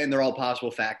and they're all possible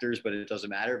factors, but it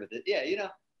doesn't matter. But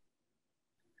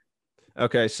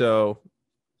Okay, so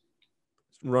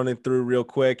running through real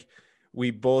quick. We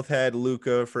both had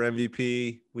Luka for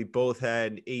MVP. We both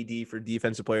had AD for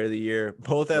Defensive Player of the Year.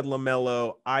 Both had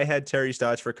LaMelo. I had Terry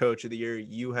Stotts for Coach of the Year.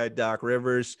 You had Doc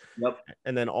Rivers. Yep.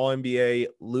 And then All-NBA,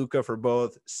 Luka for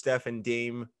both. Steph and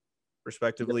Dame,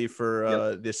 respectively,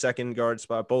 for the second guard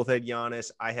spot. Both had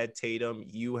Giannis. I had Tatum.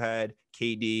 You had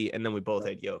KD. And then we both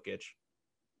had Jokic.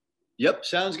 Yep,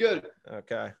 sounds good.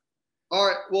 Okay. All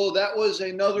right. Well, that was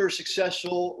another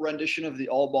successful rendition of the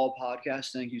All Ball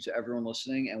podcast. Thank you to everyone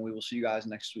listening, and we will see you guys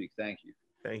next week. Thank you.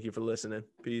 Thank you for listening.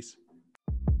 Peace.